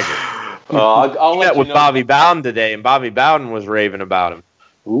Willie Taggart. I'll let you with Bobby Bowden today, and Bobby Bowden was raving about him.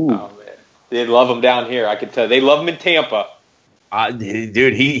 Ooh. Oh, man. They love him down here. I can tell. They love him in Tampa.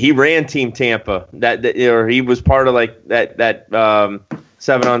 Dude, he ran Team Tampa. Or he was part of like that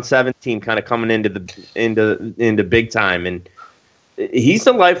 7-on-7 team, kind of coming into big time, and he's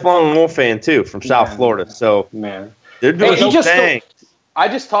a lifelong Wolf fan too from South Florida. So man, they're doing thing. I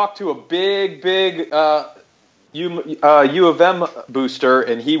just talked to a big U of M booster,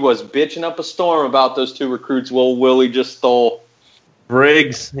 and he was bitching up a storm about those two recruits Willie just stole.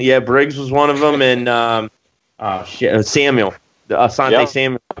 Briggs was one of them, and Samuel. Asante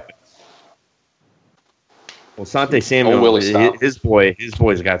Samuel. Well, Asante Samuel, his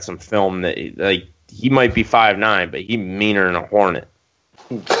boy's got some film that he might be 5'9", but he meaner than a hornet.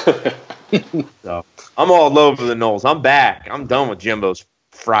 So I'm all over the Knowles. I'm back. I'm done with Jimbo's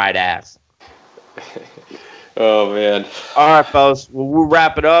fried ass. Oh man! All right, fellas. We'll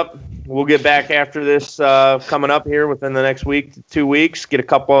wrap it up. We'll get back after this coming up here within the next week to 2 weeks. Get a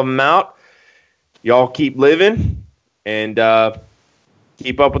couple of them out. Y'all keep living. And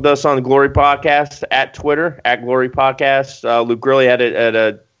keep up with us on the Glory Podcast at Twitter, at Glory Podcast. Luke Gurley had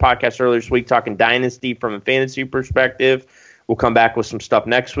a podcast earlier this week talking Dynasty from a fantasy perspective. We'll come back with some stuff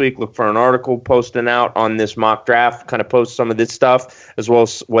next week. Look for an article posting out on this mock draft, kind of post some of this stuff, as well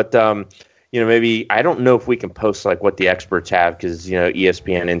as what, maybe, I don't know if we can post like what the experts have because,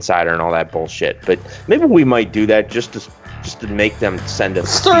 ESPN Insider and all that bullshit. But maybe we might do that just to make them send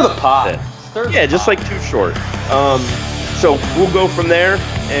us. Stir the pot. Just like Too Short. So we'll go from there,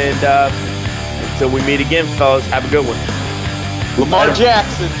 and until we meet again, fellas, have a good one. Lamar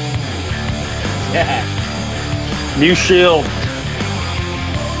Jackson. Yeah. New Shield.